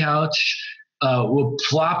onto the couch, we'll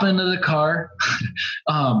plop into the car,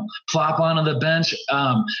 plop onto the bench.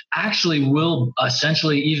 Actually, we'll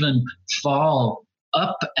essentially even fall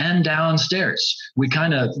up and down stairs. We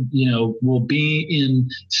kind of, will be in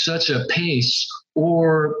such a pace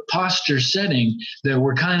or posture setting that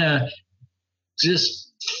we're kind of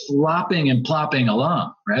just flopping and plopping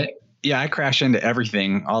along, right? Yeah, I crash into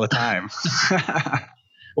everything all the time.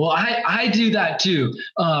 Well, I do that too.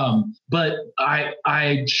 But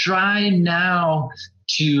I try now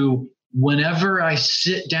to, whenever I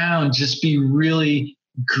sit down, just be really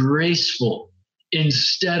graceful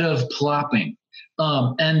instead of plopping.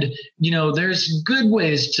 And, there's good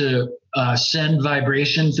ways to send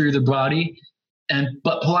vibration through the body,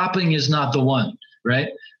 but plopping is not the one, right?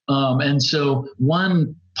 And so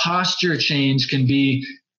one posture change can be,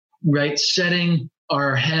 right, setting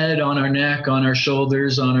our head on our neck, on our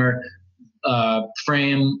shoulders, on our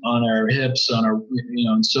frame, on our hips, on our,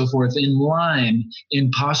 and so forth, in line, in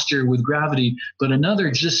posture with gravity. But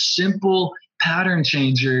another just simple pattern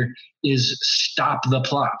changer is stop the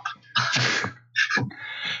plop.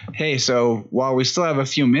 Hey, so while we still have a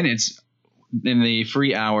few minutes in the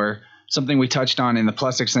free hour, something we touched on in the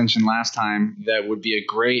Plus extension last time that would be a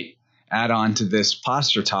great add-on to this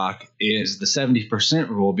posture talk is the 70%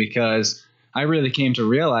 rule, because I really came to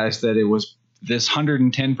realize that it was this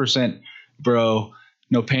 110% bro,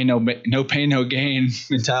 no pain, no gain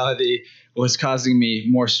mentality was causing me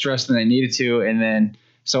more stress than I needed to. And then,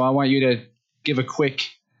 so I want you to give a quick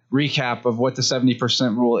recap of what the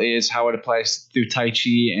 70% rule is, how it applies through Tai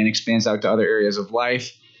Chi and expands out to other areas of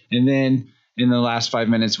life. And then in the last 5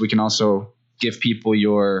 minutes, we can also give people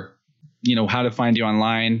your, how to find you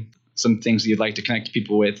online, some things you'd like to connect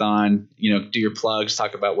people with on, do your plugs,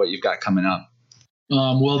 talk about what you've got coming up.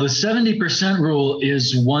 Well, the 70% rule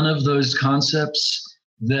is one of those concepts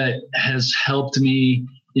that has helped me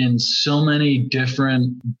in so many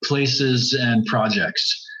different places and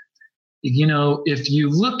projects. If you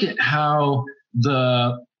look at how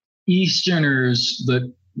the Easterners,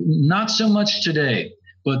 not so much today,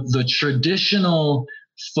 but the traditional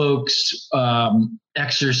folks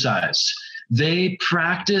exercise, they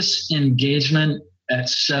practice engagement at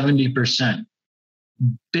 70%,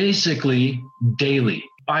 basically daily.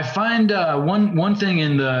 I find one thing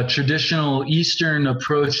in the traditional Eastern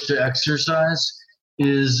approach to exercise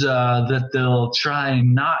is that they'll try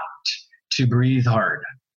not to breathe hard,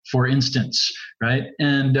 for instance, right?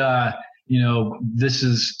 And, this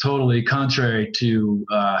is totally contrary to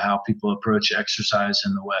how people approach exercise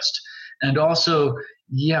in the West. And also,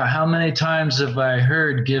 how many times have I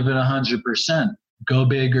heard give it 100%, go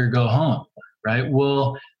big or go home, right?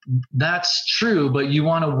 Well, that's true, but you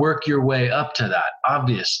want to work your way up to that,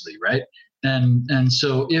 obviously, right? And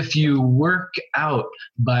so if you work out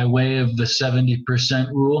by way of the 70%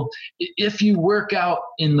 rule, if you work out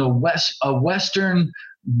in a Western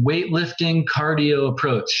weightlifting cardio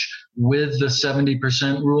approach with the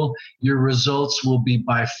 70% rule, your results will be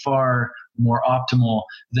by far more optimal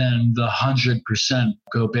than the 100%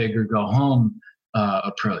 go big or go home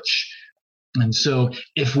approach. And so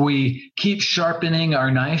if we keep sharpening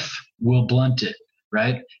our knife, we'll blunt it,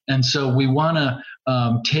 right? And so we want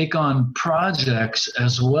to take on projects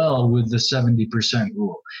as well with the 70%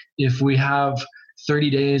 rule. If we have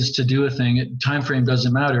 30 days to do a thing, time frame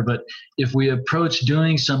doesn't matter, but if we approach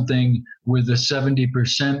doing something with the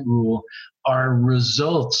 70% rule, our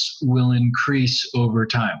results will increase over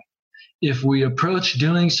time. If we approach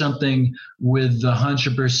doing something with the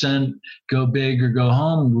 100% go big or go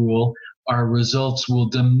home rule, our results will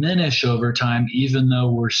diminish over time, even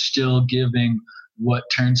though we're still giving what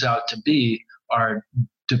turns out to be our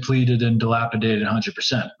depleted and dilapidated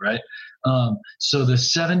 100%, right? So the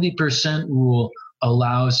 70% rule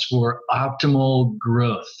allows for optimal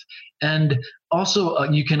growth. And also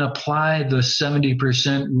you can apply the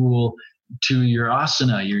 70% rule to your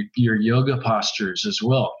asana, your yoga postures as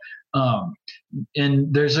well.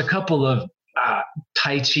 And there's a couple of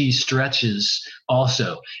Tai Chi stretches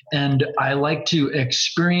also. And I like to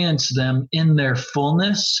experience them in their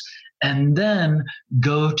fullness and then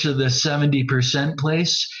go to the 70%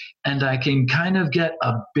 place, and I can kind of get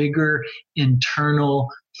a bigger internal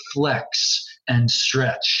flex and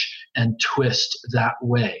stretch and twist that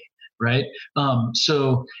way, right?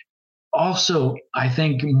 So also, I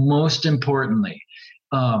think most importantly,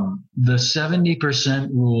 the 70%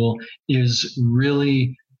 rule is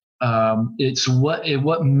really it's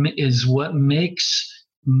what makes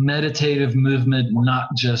meditative movement not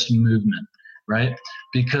just movement, right?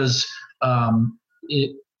 Because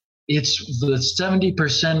it's the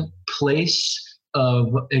 70% place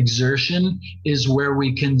of exertion is where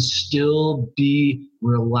we can still be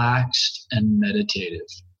relaxed and meditative,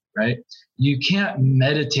 right? You can't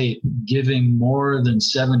meditate giving more than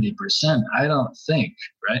 70%, I don't think,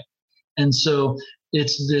 right? And so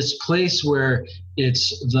it's this place where it's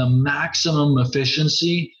the maximum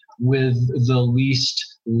efficiency with the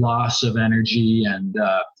least loss of energy and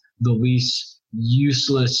the least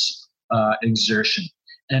useless exertion.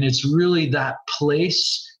 And it's really that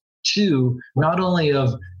place too, not only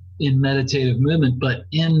of in meditative movement, but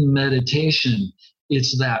in meditation,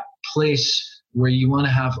 it's that place where you want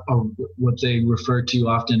to have what they refer to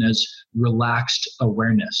often as relaxed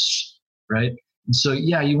awareness, right? And so,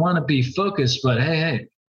 yeah, you want to be focused, but hey,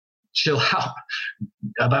 chill out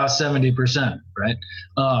about 70%, right?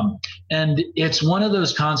 And it's one of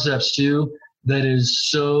those concepts too that is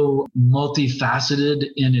so multifaceted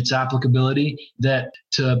in its applicability that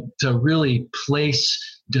to really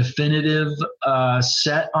place definitive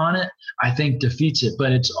set on it, I think defeats it.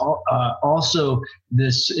 But it's also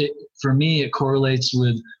this, for me, it correlates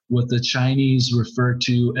with what the Chinese refer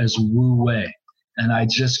to as Wu Wei. And I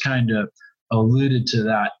just kind of alluded to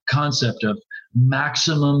that concept of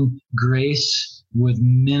maximum grace with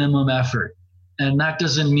minimum effort. And that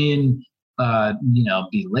doesn't mean,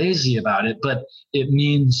 be lazy about it, but it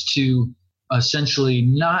means to essentially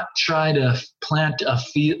not try to plant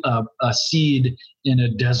a seed in a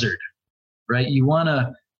desert, right? You want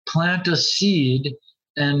to plant a seed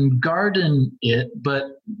and garden it, but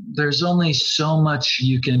there's only so much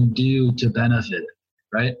you can do to benefit,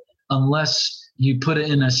 right? Unless you put it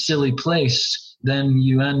in a silly place, then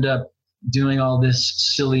you end up doing all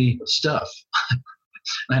this silly stuff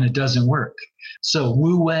and it doesn't work. So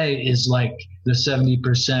Wu Wei is like the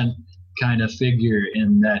 70% kind of figure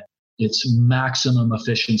in that it's maximum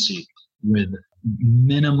efficiency with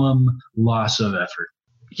minimum loss of effort.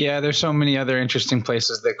 Yeah, there's so many other interesting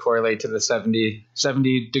places that correlate to the 70.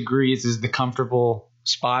 70 degrees is the comfortable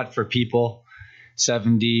spot for people.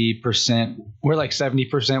 70%, we're like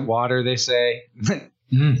 70% water, they say.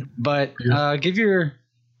 But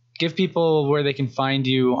give people where they can find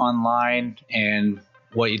you online and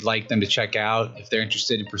what you'd like them to check out if they're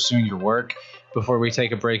interested in pursuing your work before we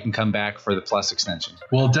take a break and come back for the Plus extension.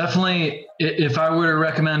 Well, definitely, if I were to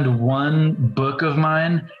recommend one book of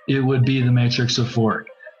mine, it would be The Matrix of Four.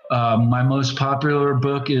 My most popular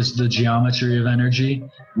book is The Geometry of Energy,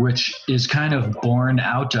 which is kind of born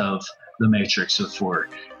out of The Matrix of Four.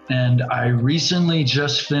 And I recently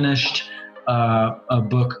just finished a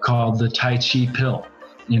book called The Tai Chi Pill,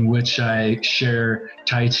 in which I share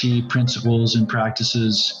Tai Chi principles and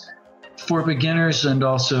practices for beginners and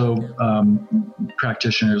also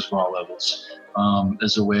practitioners of all levels,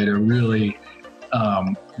 as a way to really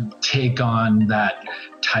take on that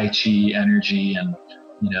Tai Chi energy and,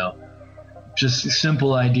 just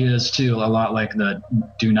simple ideas too, a lot like the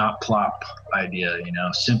do not plop idea,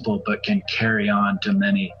 simple but can carry on to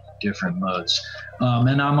many different modes.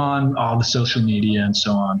 And I'm on all the social media and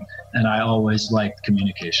so on, and I always like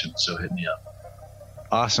communication, so hit me up.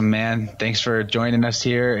 Awesome, man. Thanks for joining us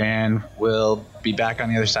here, and we'll be back on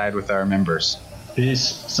the other side with our members. Peace.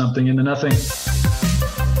 Something into nothing.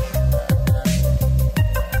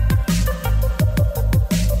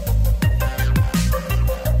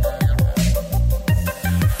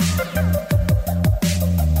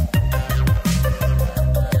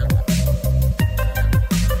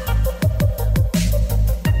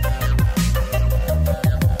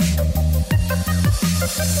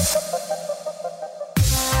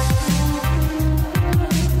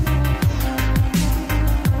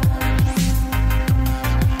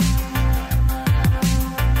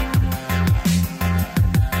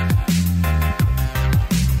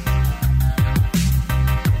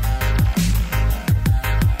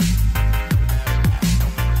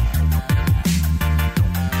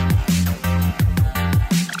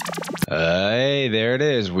 There it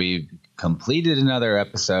is. We've completed another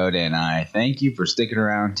episode, and I thank you for sticking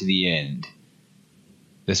around to the end.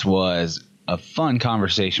 This was a fun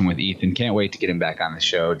conversation with Ethan. Can't wait to get him back on the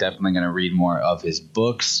show. Definitely going to read more of his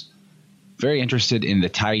books. Very interested in the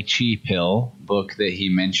Tai Chi Pill book that he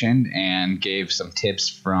mentioned and gave some tips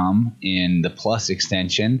from in the Plus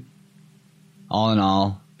extension. All in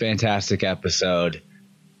all, fantastic episode.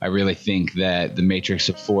 I really think that the Matrix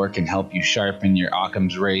of Four can help you sharpen your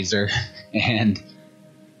Occam's razor, and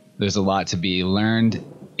there's a lot to be learned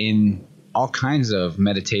in all kinds of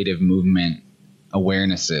meditative movement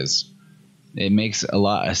awarenesses. It makes a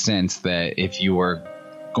lot of sense that if you were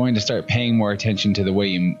going to start paying more attention to the way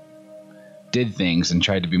you did things and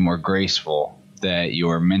tried to be more graceful, that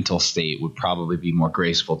your mental state would probably be more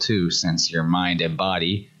graceful too, since your mind and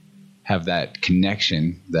body have that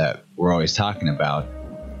connection that we're always talking about.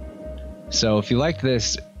 So if you liked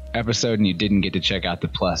this episode and you didn't get to check out the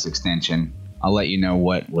Plus extension, I'll let you know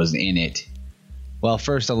what was in it. Well,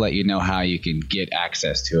 first I'll let you know how you can get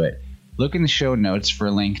access to it. Look in the show notes for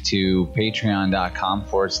a link to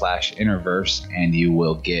patreon.com/Innerverse, and you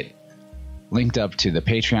will get linked up to the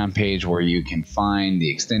Patreon page where you can find the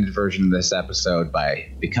extended version of this episode by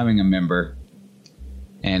becoming a member.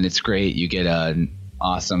 And it's great. You get an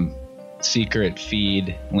awesome secret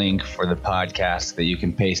feed link for the podcast that you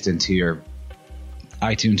can paste into your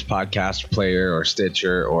iTunes podcast player or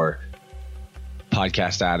Stitcher or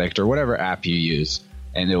Podcast Addict or whatever app you use,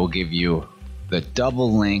 and it will give you the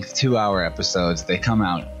double length 2-hour episodes. They come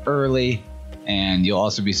out early, and you'll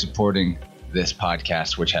also be supporting this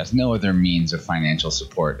podcast, which has no other means of financial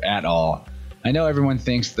support at all. I know everyone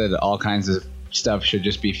thinks that all kinds of stuff should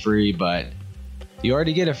just be free, but you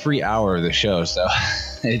already get a free hour of the show, so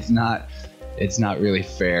it's not really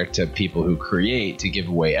fair to people who create to give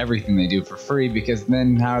away everything they do for free, because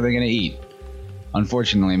then how are they going to eat?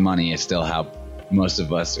 Unfortunately, money is still how most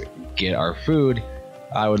of us get our food.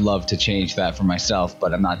 I would love to change that for myself,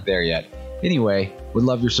 but I'm not there yet. Anyway, would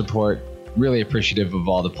love your support. Really appreciative of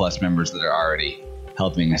all the Plus members that are already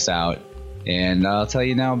helping us out. And I'll tell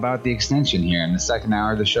you now about the extension here. In the second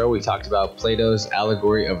hour of the show, we talked about Plato's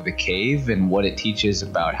allegory of the cave and what it teaches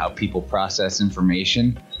about how people process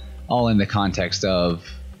information, all in the context of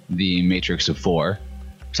the Matrix of Four.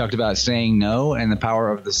 We talked about saying no and the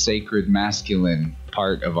power of the sacred masculine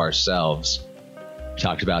part of ourselves. We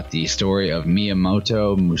talked about the story of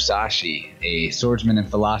Miyamoto Musashi, a swordsman and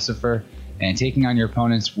philosopher, and taking on your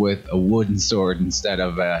opponents with a wooden sword instead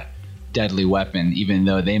of a deadly weapon, even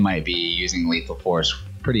though they might be using lethal force.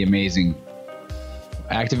 Pretty amazing.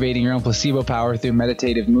 Activating your own placebo power through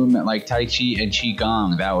meditative movement like Tai Chi and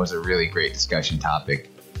Qigong. That was a really great discussion topic.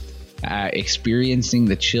 Experiencing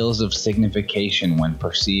the chills of signification when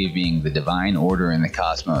perceiving the divine order in the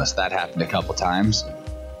cosmos. That happened a couple times.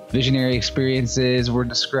 Visionary experiences were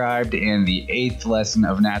described in the 8th lesson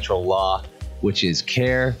of natural law, which is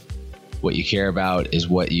care. What you care about is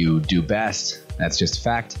what you do best. That's just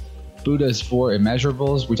fact. Buddha's 4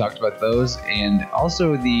 immeasurables, we talked about those, and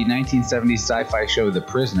also the 1970s sci-fi show The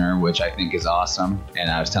Prisoner, which I think is awesome,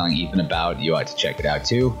 and I was telling Ethan about. You ought to check it out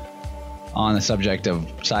too. On the subject of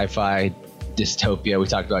sci-fi dystopia, we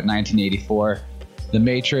talked about 1984, The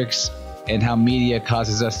Matrix, and how media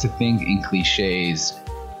causes us to think in cliches.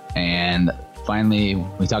 And finally,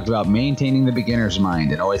 we talked about maintaining the beginner's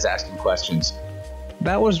mind and always asking questions.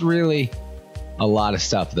 That was really a lot of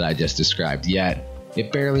stuff that I just described, yet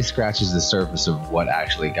it barely scratches the surface of what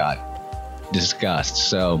actually got discussed.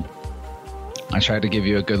 So I tried to give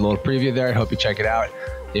you a good little preview there. I hope you check it out.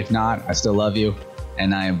 If not, I still love you,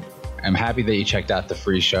 and I'm happy that you checked out the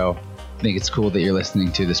free show. I think it's cool that you're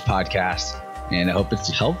listening to this podcast, and I hope it's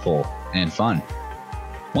helpful and fun.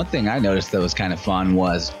 One thing I noticed that was kind of fun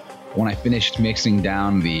was when I finished mixing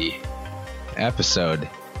down the episode,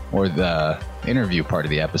 or the interview part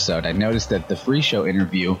of the episode, I noticed that the free show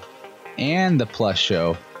interview and the Plus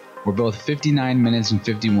show were both 59 minutes and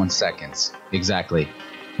 51 seconds exactly,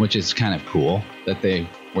 which is kind of cool that they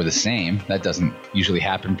were the same. That doesn't usually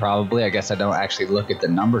happen probably. I guess I don't actually look at the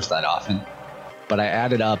numbers that often, but I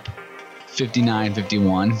added up 59,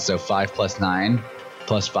 51, so 5 plus 9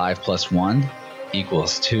 plus 5 plus 1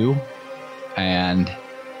 equals 2, and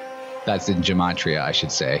that's in gematria, I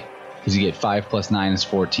should say, because you get 5 plus 9 is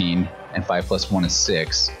 14, and 5 plus 1 is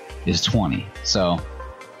 6, is 20. So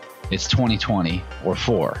it's 2020 or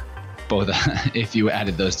 4, both if you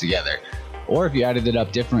added those together. Or if you added it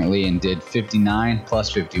up differently and did 59 plus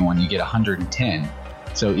 51, you get 110.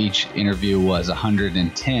 So each interview was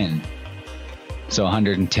 110. So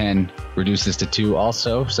 110 reduces to 2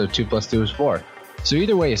 also, so 2 plus 2 is 4. So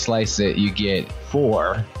either way you slice it, you get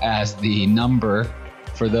 4 as the number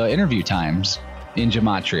for the interview times in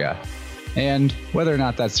gematria. And whether or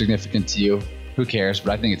not that's significant to you, who cares?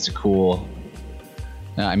 But I think it's a cool...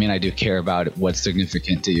 I do care about what's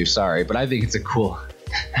significant to you, sorry, but I think it's a cool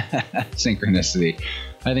synchronicity.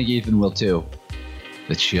 I think Ethan will too.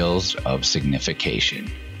 The chills of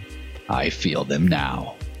signification. I feel them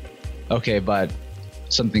now. Okay, but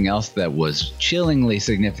something else that was chillingly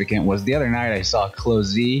significant was the other night I saw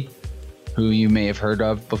Clozy, who you may have heard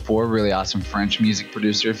of before, really awesome French music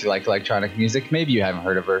producer if you like electronic music. Maybe you haven't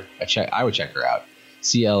heard of her. I would check her out.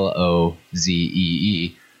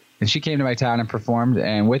 Clozee. And she came to my town and performed,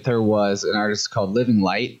 and with her was an artist called Living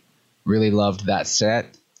Light. Really loved that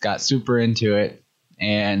set, got super into it,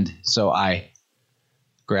 and so I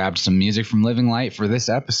grabbed some music from Living Light for this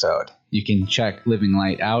episode. You can check Living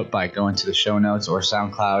Light out by going to the show notes or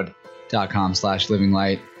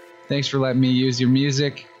soundcloud.com/livinglight. Thanks for letting me use your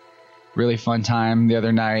music. Really fun time the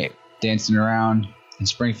other night dancing around in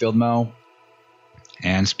Springfield Mo.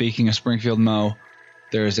 And speaking of Springfield Mo,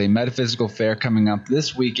 there is a metaphysical fair coming up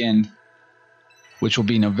this weekend, which will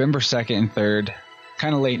be November 2nd and 3rd.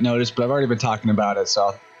 Kind of late notice, but I've already been talking about it, so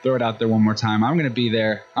I'll throw it out there one more time. I'm going to be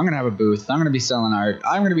there. I'm going to have a booth. I'm going to be selling art.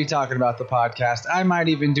 I'm going to be talking about the podcast. I might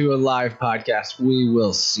even do a live podcast. We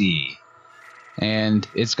will see. And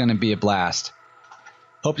it's going to be a blast.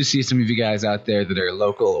 Hope to see some of you guys out there that are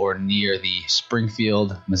local or near the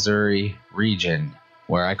Springfield, Missouri region,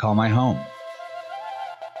 where I call my home.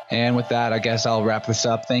 And with that, I guess I'll wrap this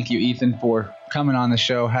up. Thank you, Ethan, for coming on the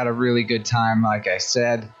show. Had a really good time. Like I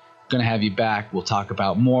said, going to have you back. We'll talk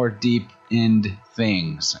about more deep end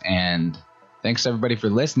things. And thanks everybody for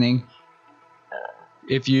listening.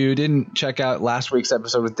 If you didn't check out last week's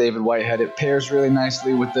episode with David Whitehead, it pairs really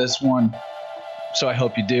nicely with this one. So I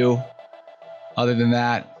hope you do. Other than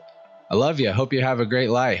that, I love you. Hope you have a great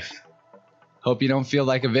life. Hope you don't feel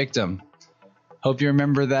like a victim. Hope you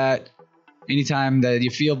remember that anytime that you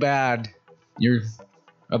feel bad, you're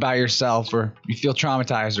about yourself, or you feel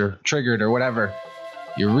traumatized or triggered or whatever,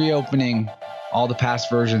 you're reopening all the past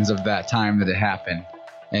versions of that time that it happened.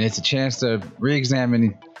 And it's a chance to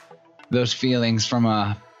re-examine those feelings from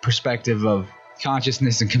a perspective of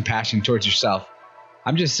consciousness and compassion towards yourself.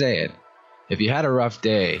 I'm just saying, if you had a rough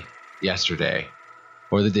day yesterday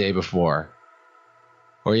or the day before,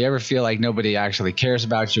 or you ever feel like nobody actually cares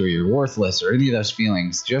about you or you're worthless or any of those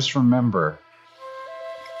feelings, just remember,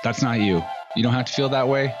 that's not you. You don't have to feel that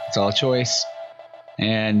way. It's all a choice.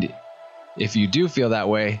 And if you do feel that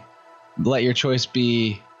way, let your choice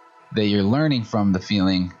be that you're learning from the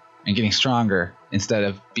feeling and getting stronger instead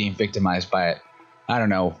of being victimized by it. I don't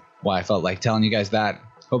know why I felt like telling you guys that.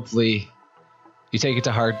 Hopefully you take it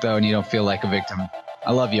to heart, though, and you don't feel like a victim.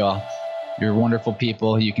 I love you all. You're wonderful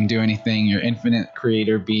people. You can do anything. You're infinite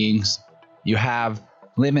creator beings. You have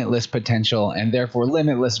limitless potential and therefore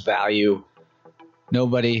limitless value.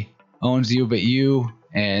 Nobody owns you but you.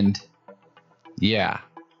 And yeah,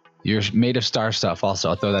 you're made of star stuff also.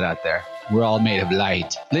 I'll throw that out there. We're all made of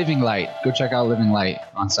light. Living Light. Go check out Living Light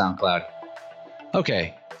on SoundCloud.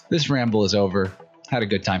 Okay, this ramble is over. Had a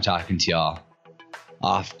good time talking to y'all.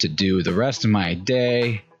 Off to do the rest of my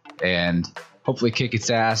day and hopefully kick its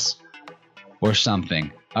ass or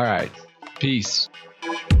something. All right, peace.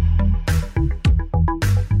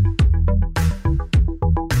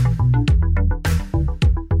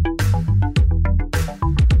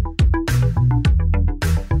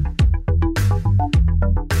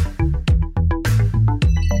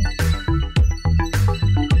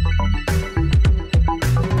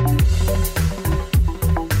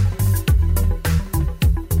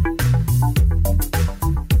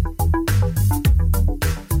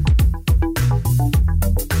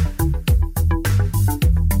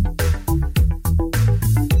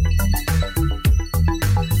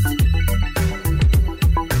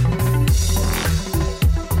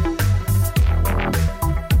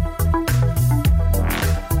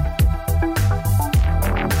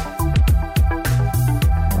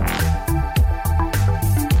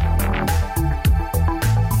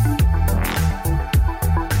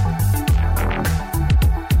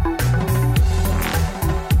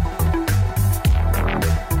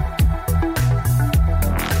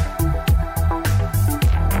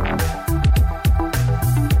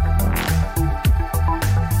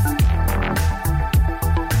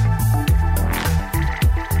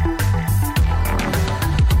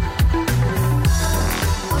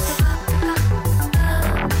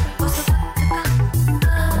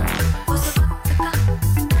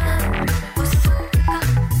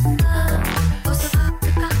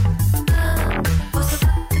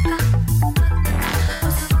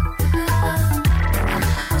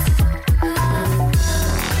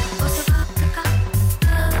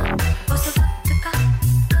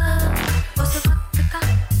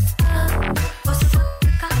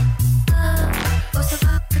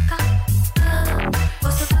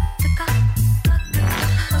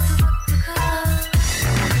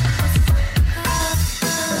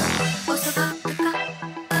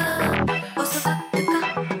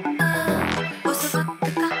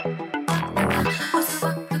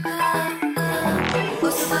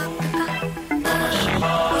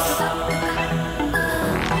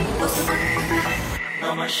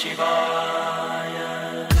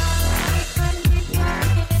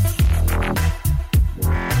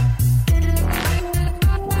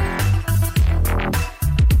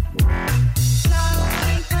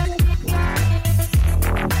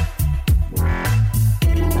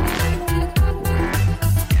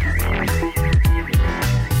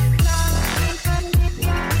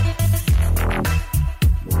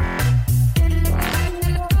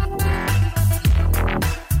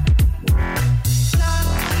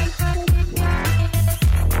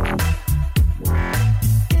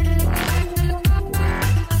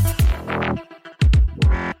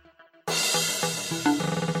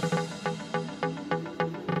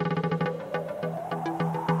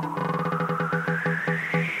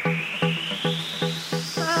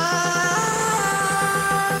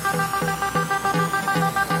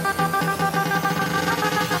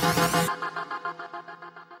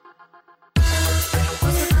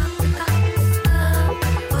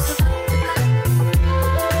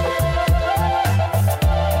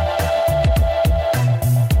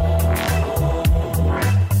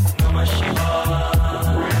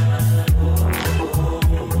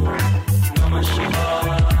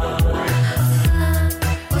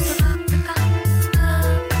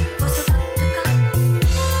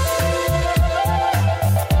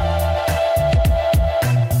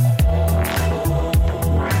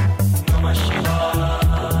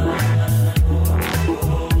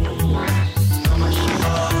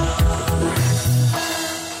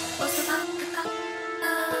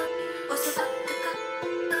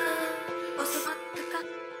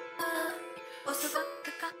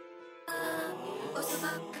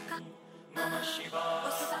 Namah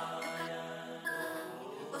Shivaya.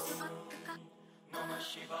 Namah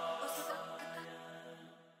Shivaya.